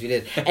different things we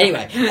did.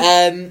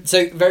 Anyway,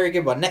 so very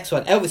good one. Next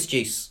one, Elvis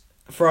Juice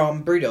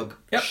from Brewdog,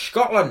 Yep.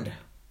 Scotland.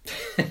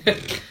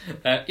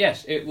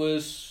 Yes, it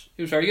was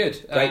very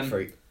good.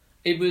 Grapefruit.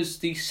 It was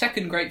the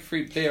second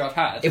grapefruit beer I've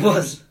had. It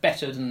was.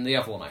 better than the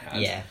other one I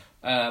had. Yeah.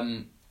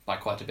 By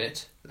quite a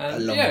bit. A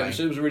And long yeah, way. it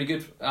was really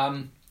good.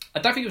 I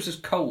don't think it was as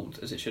cold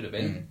as it should have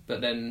been, but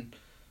then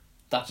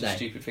that's a No.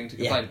 stupid thing to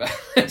Yeah. complain about,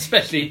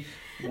 especially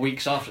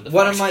weeks after the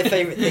One fact. of my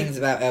favourite things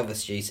about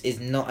Elvis Juice is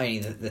not only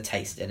the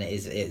taste, and it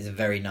is a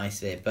very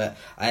nice beer, but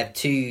I have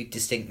 2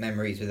 distinct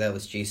memories with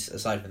Elvis Juice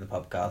aside from the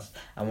podcast,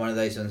 and one of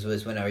those ones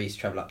was when I used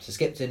to travel up to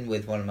Skipton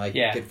with one of my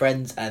good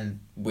friends, and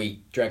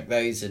we drank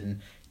those,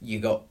 and you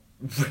got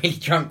really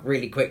drunk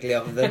really quickly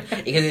off of them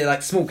because they're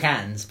like small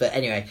cans. But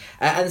anyway,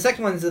 and the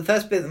second one is the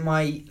first bit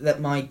that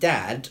my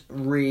dad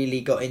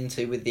really got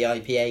into with the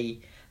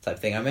IPA type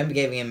thing. I remember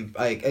giving him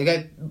I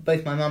gave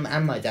both my mum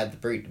and my dad the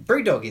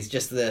Brewdog is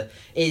just the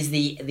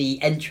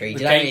entry, The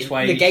do you know what I mean?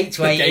 gateway- the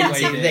gateway the gateway into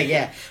the beer. thing,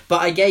 yeah.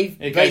 But I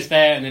gave It goes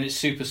there, and then it's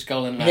Super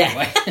Skull and that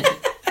way.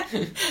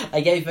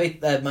 I gave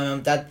both my mum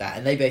and dad that,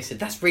 and they both said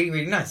that's really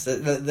really nice.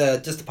 The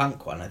just a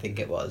punk one, I think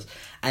it was,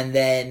 and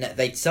then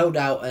they sold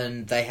out,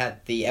 and they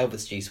had the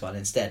Elvis Juice one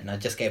instead. And I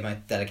just gave my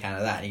dad a can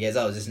of that, and he goes,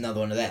 "Oh, is this another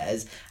one of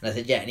theirs?" And I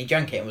said, "Yeah," and he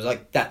drank it and was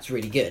like, "That's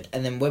really good."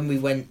 And then when we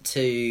went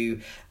to,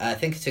 I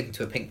think I took him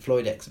to a Pink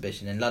Floyd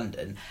exhibition in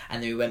London,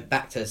 and then we went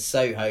back to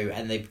Soho,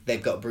 and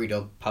they've got a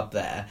Brewdog pub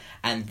there,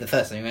 and the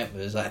first thing we went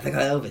was like, "I think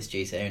I got Elvis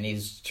Juice here," and he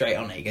was straight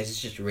on it. He goes,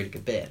 "It's just a really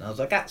good beer," and I was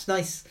like, "That's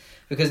nice."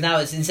 Because now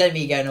it's instead of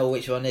me going, "Oh,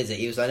 which one is it?"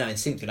 He was like, "No,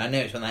 instinctively, I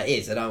know which one that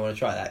is, and I want to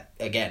try that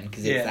again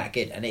because it's that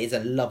good." And it is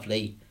a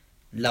lovely,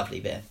 lovely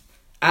beer,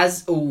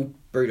 as all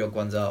Brewdog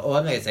ones are. Or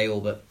I'm not going to say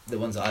all, but the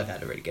ones that I've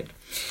had are really good.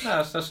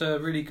 No, that's a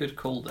really good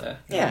call there.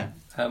 Yeah.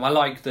 I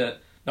like that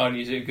not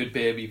only is it a good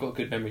beer, but you've got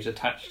good memories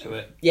attached to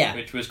it. Yeah.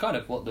 Which was kind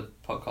of what the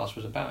podcast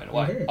was about in a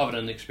way, Mhm. other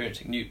than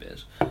experiencing new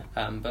beers.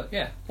 But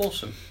yeah,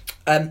 awesome.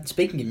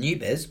 Speaking of new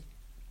beers,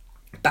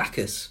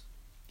 Bacchus.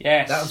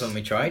 Yes. That was one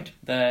we tried.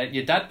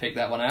 Your dad picked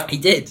that one out. He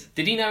did.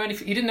 Did he know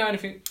anything? He didn't know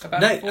anything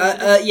about No, it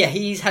before? yeah,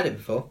 he's had it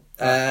before.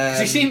 'Cause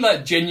he seemed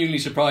like genuinely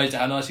surprised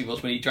at how nice he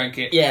was when he drank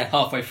it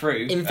halfway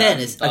through. In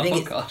fairness, I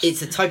think podcast.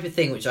 it's a type of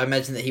thing which I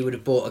imagine that he would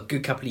have bought a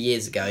good couple of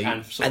years ago,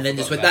 And sort of then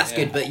just went, forgot "That's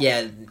about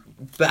good,"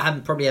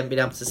 but probably haven't been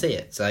able to see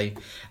it. So,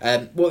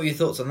 what were your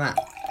thoughts on that?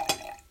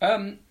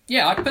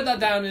 Yeah, I'd put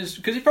that down as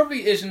because it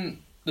probably isn't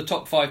the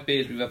top 5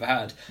 beers we've ever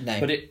had. No.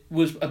 But it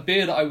was a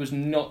beer that I was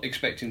not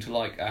expecting to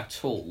like at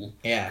all.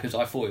 Yeah. Because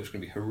I thought it was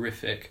going to be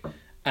horrific.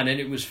 And then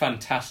it was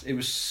fantastic. It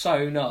was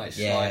so nice.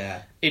 Yeah, like,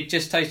 yeah. It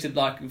just tasted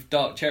like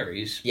dark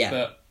cherries. Yeah.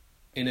 But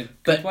in a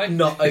good But way.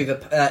 not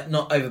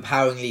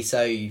overpoweringly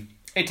so.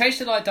 It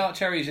tasted like dark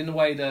cherries in the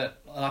way that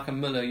like a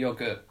Muller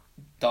yogurt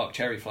dark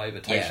cherry flavour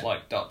tastes Yeah.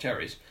 like dark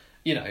cherries.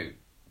 You know.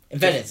 In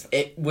fairness,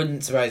 it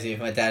wouldn't surprise me if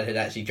my dad had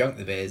actually drunk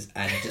the beers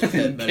and just put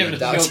them in Given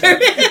dark us cherry.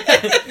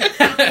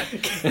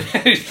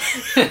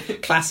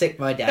 Classic,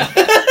 my dad.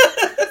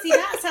 See,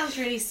 that sounds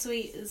really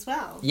sweet as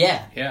well.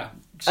 Yeah. Yeah.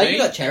 Oh, See? you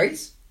got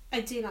cherries? I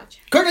do like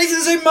cherry. Quickly to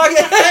the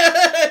supermarket!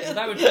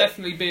 That would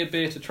definitely be a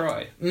beer to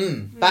try.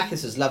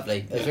 Bacchus was lovely.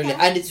 It was really,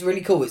 and it's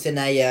really cool. It's in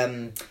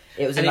a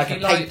it was in like a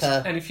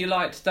paper. And if you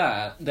liked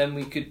that, then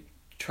we could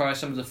try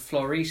some of the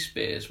Floris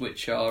beers,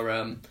 which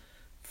are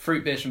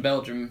fruit beers from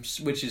Belgium,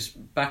 which is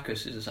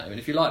Bacchus is the same. And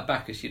if you like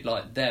Bacchus, you'd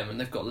like them, and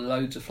they've got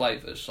loads of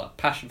flavours, like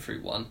passion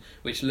fruit one,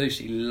 which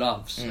Lucy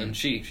loves, and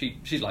she's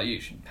like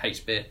you, she hates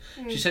beer.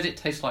 She said it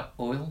tastes like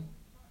oil,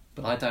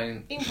 but I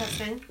don't.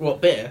 Interesting. What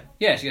beer?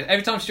 Yeah, she goes,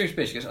 every time she drinks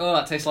beer, she goes, "Oh,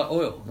 that tastes like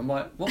oil." And I'm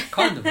like, "What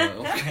kind of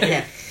oil?"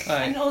 Yeah.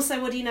 And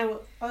also, what do you know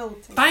what oil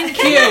tastes Thank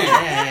you,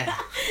 Yeah.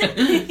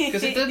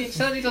 because it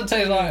certainly doesn't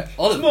taste like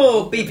olive.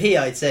 More BP,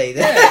 I'd say.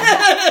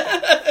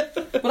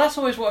 Well, that's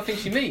always what I think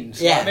she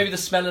means. Yeah. Like, maybe the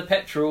smell of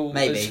petrol.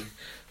 Maybe.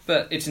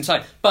 But it's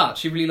insane. But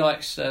she really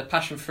likes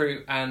passion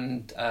fruit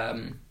and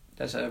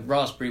there's a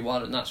raspberry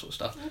one and that sort of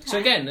stuff. Okay. So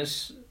again,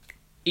 there's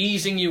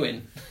easing you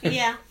in.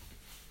 Yeah.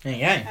 There you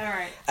go. All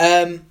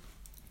right.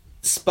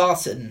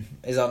 Spartan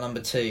is our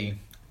number 2.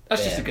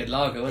 That's Yeah. just a good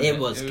lager, wasn't it? It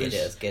was good.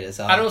 It was good as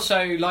well. And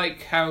also,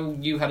 like how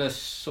you had a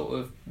sort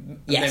of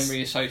Yes.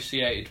 memory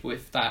associated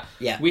with that.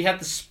 Yeah. We had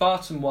the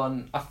Spartan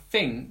one, I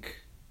think.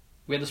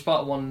 We had the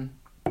Spartan one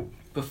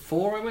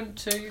before I went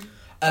to...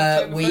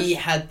 We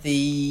had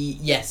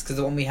because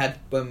the one we had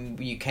when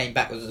you came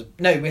back we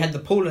had the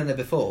Paulaner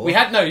before. We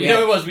had you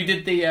know what it was. We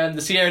did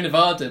the Sierra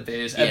Nevada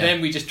beers, and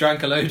then we just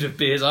drank a load of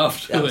beers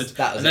afterwards.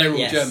 And they were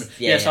all German.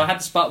 So I had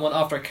the Spartan one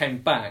after I came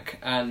back,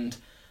 and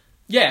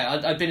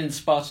I'd been in the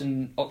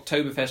Spartan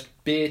Oktoberfest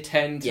beer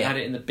tent. And had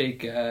it in the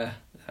big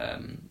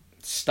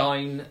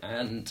Stein,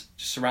 and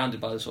just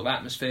surrounded by the sort of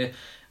atmosphere,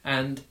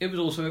 and it was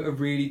also a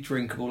really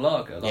drinkable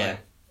lager.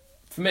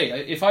 For me,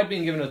 if I'd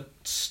been given a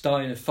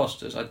Stein of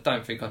Foster's, I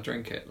don't think I'd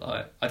drink it.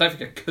 I don't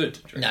think I could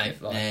drink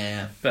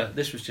it. But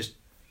this was just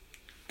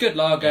good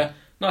lager,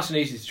 nice and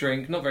easy to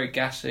drink, not very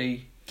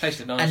gassy,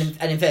 tasted nice.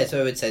 And in fairness,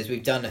 what I would say is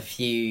we've done a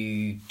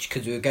few,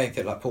 because we were going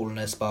through like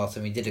Paulaner,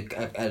 Spartan. We did the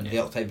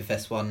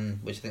Oktoberfest one,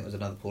 which I think was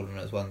another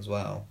Paulaner one as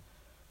well.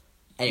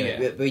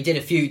 Anyway, we did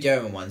a few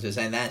German ones. We were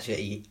saying that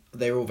actually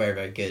they're all very,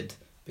 very good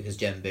because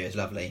German beer is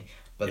lovely.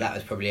 But that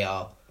was probably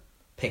our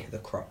pick of the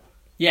crop.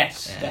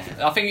 Yes,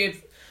 definitely. I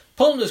think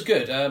Paulaner's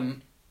good,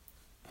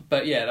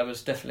 but that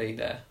was definitely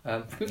there.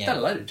 We've done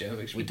a load of German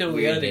beers. We did all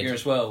the Erdinger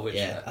as well. Which,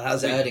 that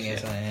was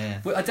Erdinger.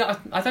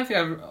 I don't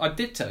think I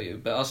did tell you,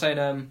 but I was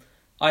saying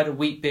I had a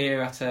wheat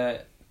beer at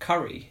a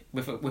curry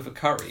with a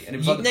curry, and it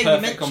was like the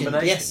perfect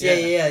combination.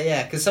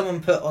 Yes, because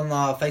someone put on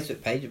our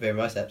Facebook page of Beer and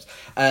Biceps,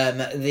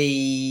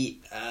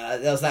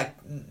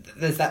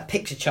 there's that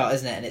picture chart,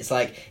 isn't it? And it's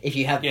like if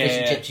you have fish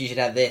and chips, you should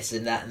have this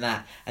and that and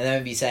that. And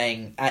then be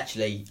saying,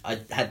 actually, I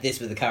had this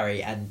with the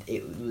curry, and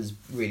it was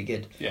really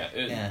good.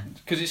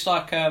 Because it's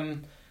like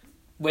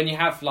when you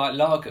have like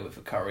lager with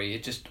a curry,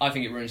 I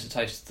think it ruins the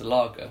taste of the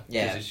lager.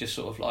 Because it's just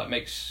sort of like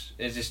it's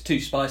just too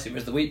spicy,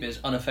 whereas the wheat beer is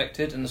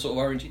unaffected, and the sort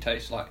of orangey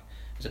taste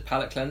it's a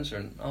palate cleanser,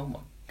 and oh my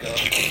god,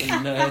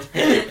 nerd.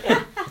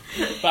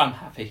 But I'm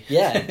happy.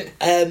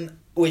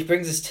 Which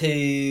brings us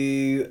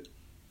to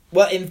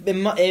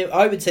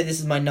I would say this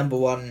is my number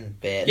one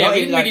beer. Yeah,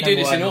 we didn't really do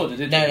this in order,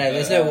 did we? No,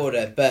 there's no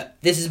order, but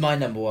this is my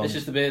number one. This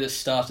is the beer that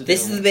started.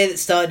 This is the beer that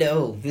started it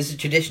all. This is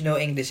traditional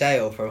English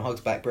ale from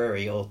Hogsback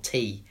Brewery, or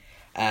tea,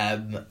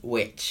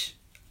 which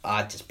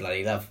I just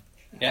bloody love.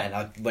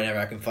 And whenever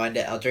I can find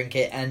it, I'll drink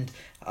it, and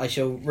I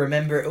shall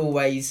remember it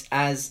always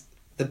as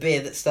the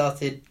beer that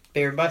started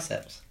Beer and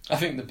Biceps. I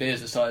think the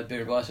beers that started Beer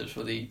and Biceps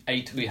were the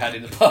 8 we had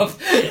in the pub.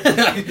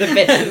 the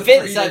bit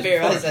that started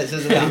Beer and Biceps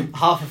was about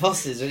half a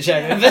Foster's, which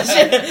I remember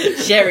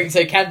sharing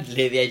so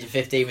candidly at the age of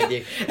 15 with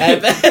you. I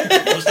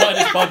started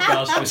this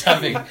podcast was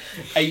having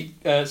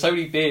so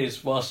many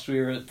beers whilst we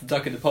were at the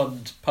Duck in the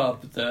Pond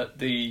pub that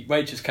the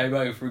waitress came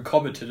over and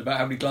commented about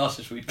how many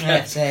glasses we'd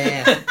kept.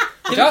 Did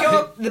we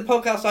got the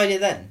podcast idea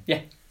then?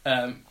 Yeah.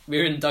 We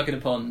were in Duck in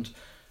the Pond.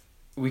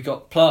 We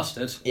got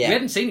plastered. Yeah. We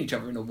hadn't seen each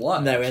other in a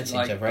while. No, we hadn't seen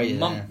each other for ages.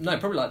 No,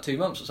 probably like 2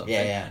 months or something.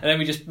 Yeah. And then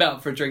we just met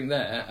up for a drink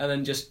there, and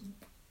then just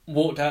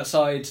walked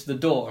outside the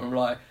door, and we're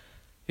like,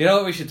 you know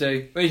what we should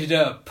do? We should do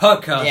a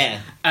podcast.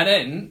 Yeah. And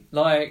then,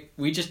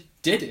 we just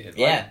did it.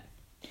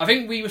 I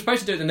think we were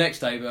supposed to do it the next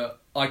day, but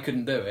I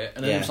couldn't do it.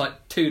 And then it was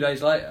 2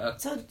 days later.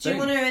 So do you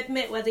want to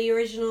admit where the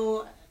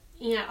original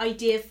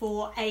idea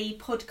for a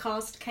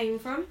podcast came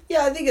from?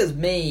 Yeah, I think it was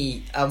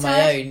me on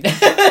my own.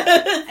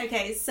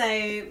 Okay, so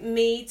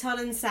me, Todd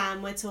and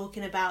Sam were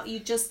talking about, you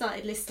just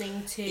started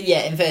listening to...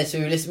 Yeah, in fairness,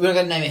 we're not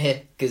going to name it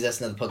here, because that's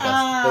another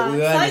podcast. But we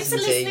were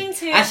listening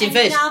to... Actually, in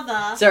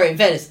fairness, sorry, in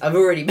fairness, I've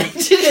already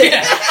mentioned it.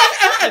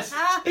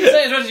 You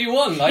say as much as you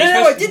want. No,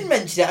 I didn't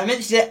mention it. I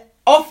mentioned it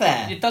off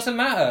air. It doesn't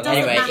matter.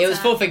 Anyway, it was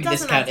full finger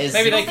discount.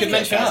 Maybe they could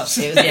mention us.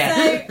 So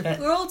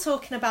we're all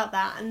talking about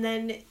that, and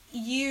then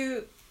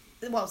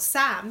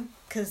Sam,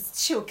 because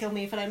she'll kill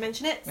me if I don't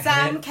mention it,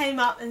 Sam came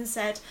up and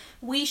said,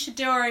 we should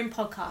do our own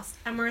podcast.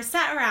 And we were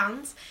sat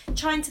around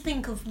trying to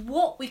think of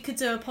what we could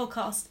do a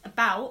podcast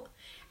about.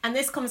 And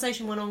this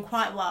conversation went on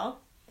quite well.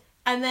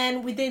 And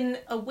then within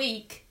a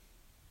week,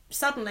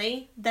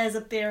 suddenly, there's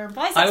a Beer and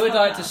Biceps I would podcast.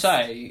 like to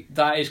say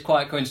that is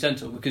quite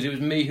coincidental, because it was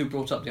me who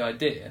brought up the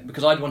idea,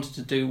 because I'd wanted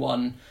to do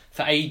one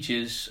for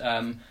ages,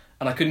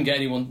 and I couldn't get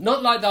anyone.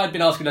 Not like that I'd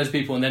been asking those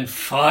people and then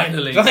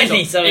finally. I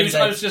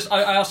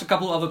asked a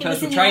couple of other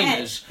personal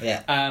trainers.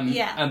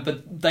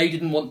 But they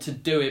didn't want to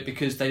do it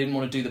because they didn't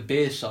want to do the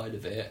beer side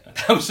of it.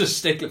 That was a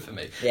stickler for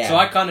me. Yeah. So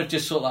I kind of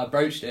just sort of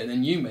broached it, and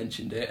then you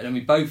mentioned it, and then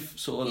we both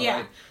sort of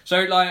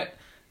So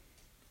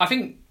I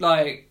think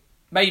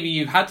maybe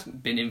you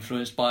had been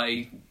influenced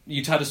by.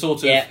 You'd had a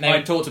sort of.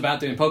 I talked about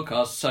doing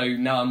podcasts, so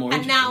now I'm more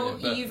interested.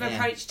 And now you've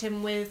approached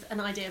him with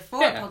an idea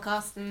for a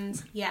podcast, and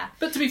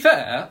But to be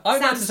fair,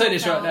 I'd like to say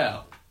this right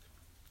now.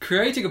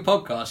 Creating a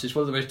podcast is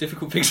one of the most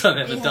difficult things I've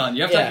ever done.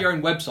 You have to have your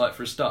own website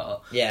for a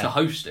start to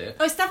host it.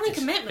 Oh, it's definitely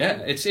commitment.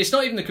 Yeah, it's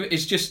not even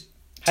it's just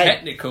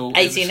technical.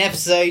 18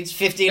 episodes,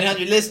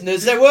 1,500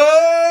 listeners. So what?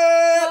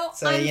 Well,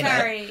 So, I'm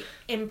very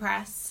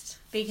impressed.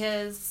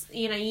 Because,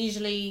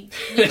 usually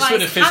you this guys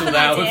would have fizzled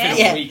out within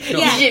a week.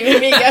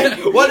 Me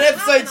go, 1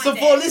 episode for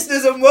 4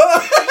 listeners and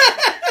what?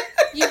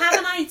 You have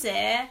an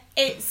idea,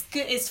 it's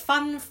good, it's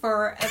fun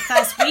for a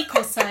first week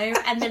or so,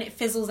 and then it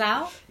fizzles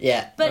out.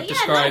 Yeah. But that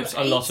describes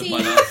a lot of my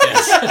life,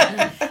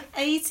 yes.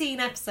 18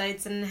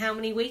 episodes and how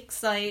many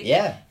weeks?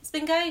 It's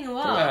been going a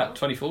while. About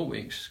 24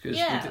 weeks, because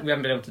we haven't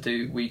been able to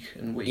do week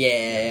and week.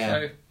 Yeah.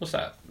 So, what's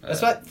that?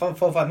 That's like 4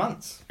 or 5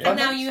 months. And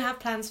now you have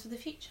plans for the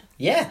future.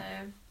 Yeah.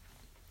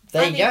 So,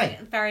 there you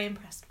go. Very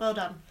impressed. Well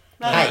done.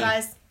 Well done,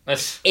 guys.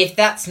 If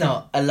that's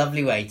not a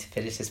lovely way to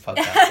finish this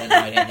podcast, then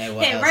I don't know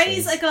what else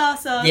raise is. a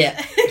glass of...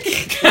 Yeah.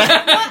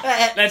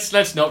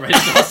 Let's not raise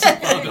a glass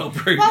of Barbell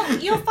Brew. Well,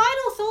 your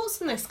final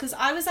thoughts on this, because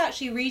I was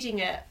actually reading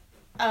it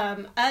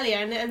earlier,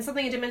 and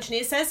something I did mention,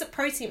 it says that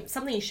protein,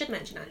 something you should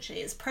mention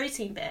actually, it's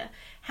protein beer.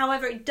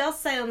 However, it does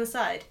say on the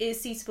side it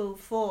is suitable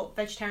for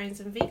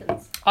vegetarians and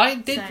vegans. I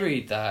did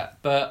read that,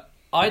 but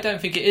I don't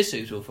think it is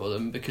suitable for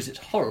them because it's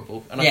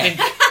horrible, and I think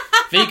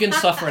vegans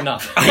suffer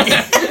enough.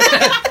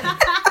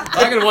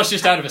 I'm going to wash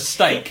this down of a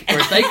steak,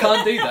 whereas they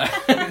can't do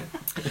that.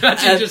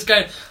 Imagine just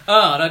going,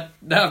 now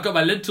I've got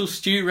my lentil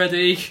stew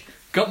ready,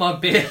 got my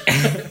beer.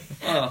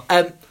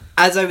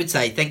 As I would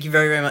say, thank you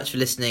very, very much for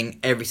listening,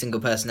 every single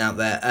person out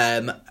there.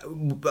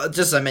 Just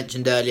as I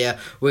mentioned earlier,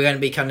 we're going to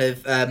be kind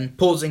of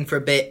pausing for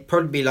a bit,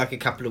 probably like a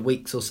couple of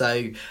weeks or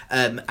so,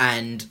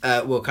 and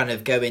we'll kind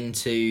of go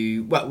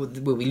into,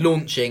 we'll be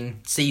launching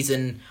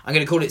I'm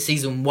going to call it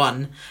season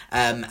 1,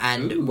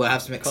 and we'll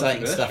have some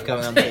exciting stuff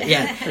going on.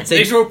 Yeah, so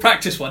these are all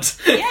practice ones.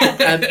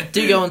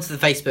 do go onto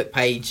the Facebook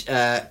page,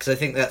 because I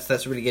think that's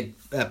a really good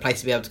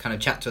place to be able to kind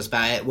of chat to us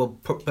about it. We'll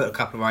put a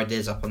couple of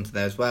ideas up onto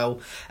there as well.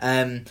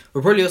 We'll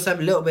probably also have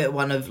a little bit of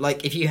one of,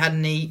 like, if you had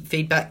any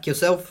feedback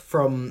yourself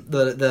from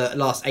the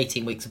last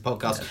 18 weeks of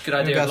podcast. Yeah, good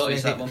idea, I'll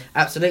use that one.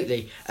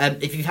 Absolutely.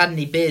 If you've had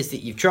any beers that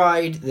you've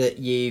tried, that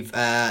you've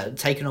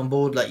taken on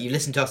board, like you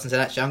listened to us and said,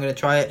 actually, I'm going to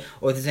try it,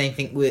 or if there's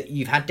anything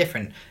you've had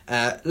different,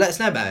 let us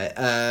know about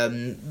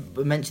it.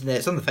 We mentioned that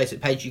it's on the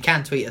Facebook page. You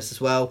can tweet us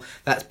as well.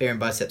 That's Beer and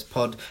Biceps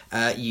Pod.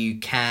 You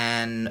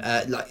can,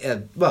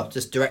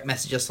 just direct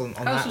message us on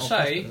that. I was to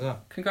say,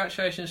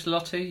 congratulations,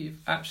 Lottie. You've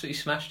absolutely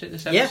smashed it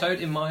this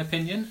episode, in my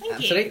opinion. Thank you.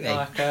 Absolutely.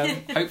 Like,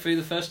 hopefully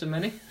the first of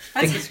many.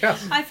 Fingers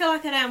crossed. I feel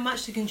like I don't have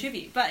much to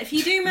contribute, but if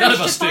you do None manage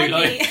of us to find do,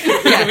 me...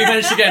 we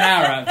managed to get an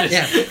hour out of this.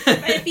 Yeah.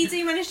 But if you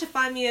do manage to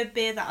find me a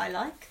beer that I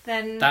like,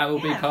 then... That will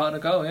be part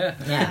of the goal,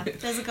 Yeah,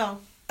 there's a goal.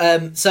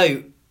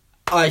 So,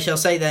 I shall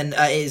say then,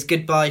 it is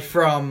goodbye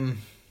from...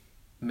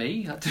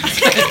 Me?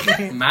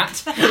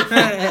 Matt?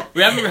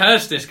 We haven't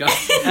rehearsed this,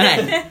 guys.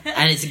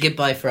 And it's a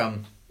goodbye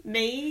from...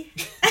 Me.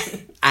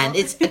 And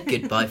it's a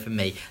goodbye from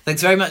me.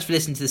 Thanks very much for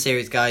listening to the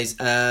series, guys.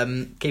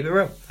 Keep it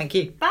real. Thank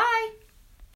you. Bye.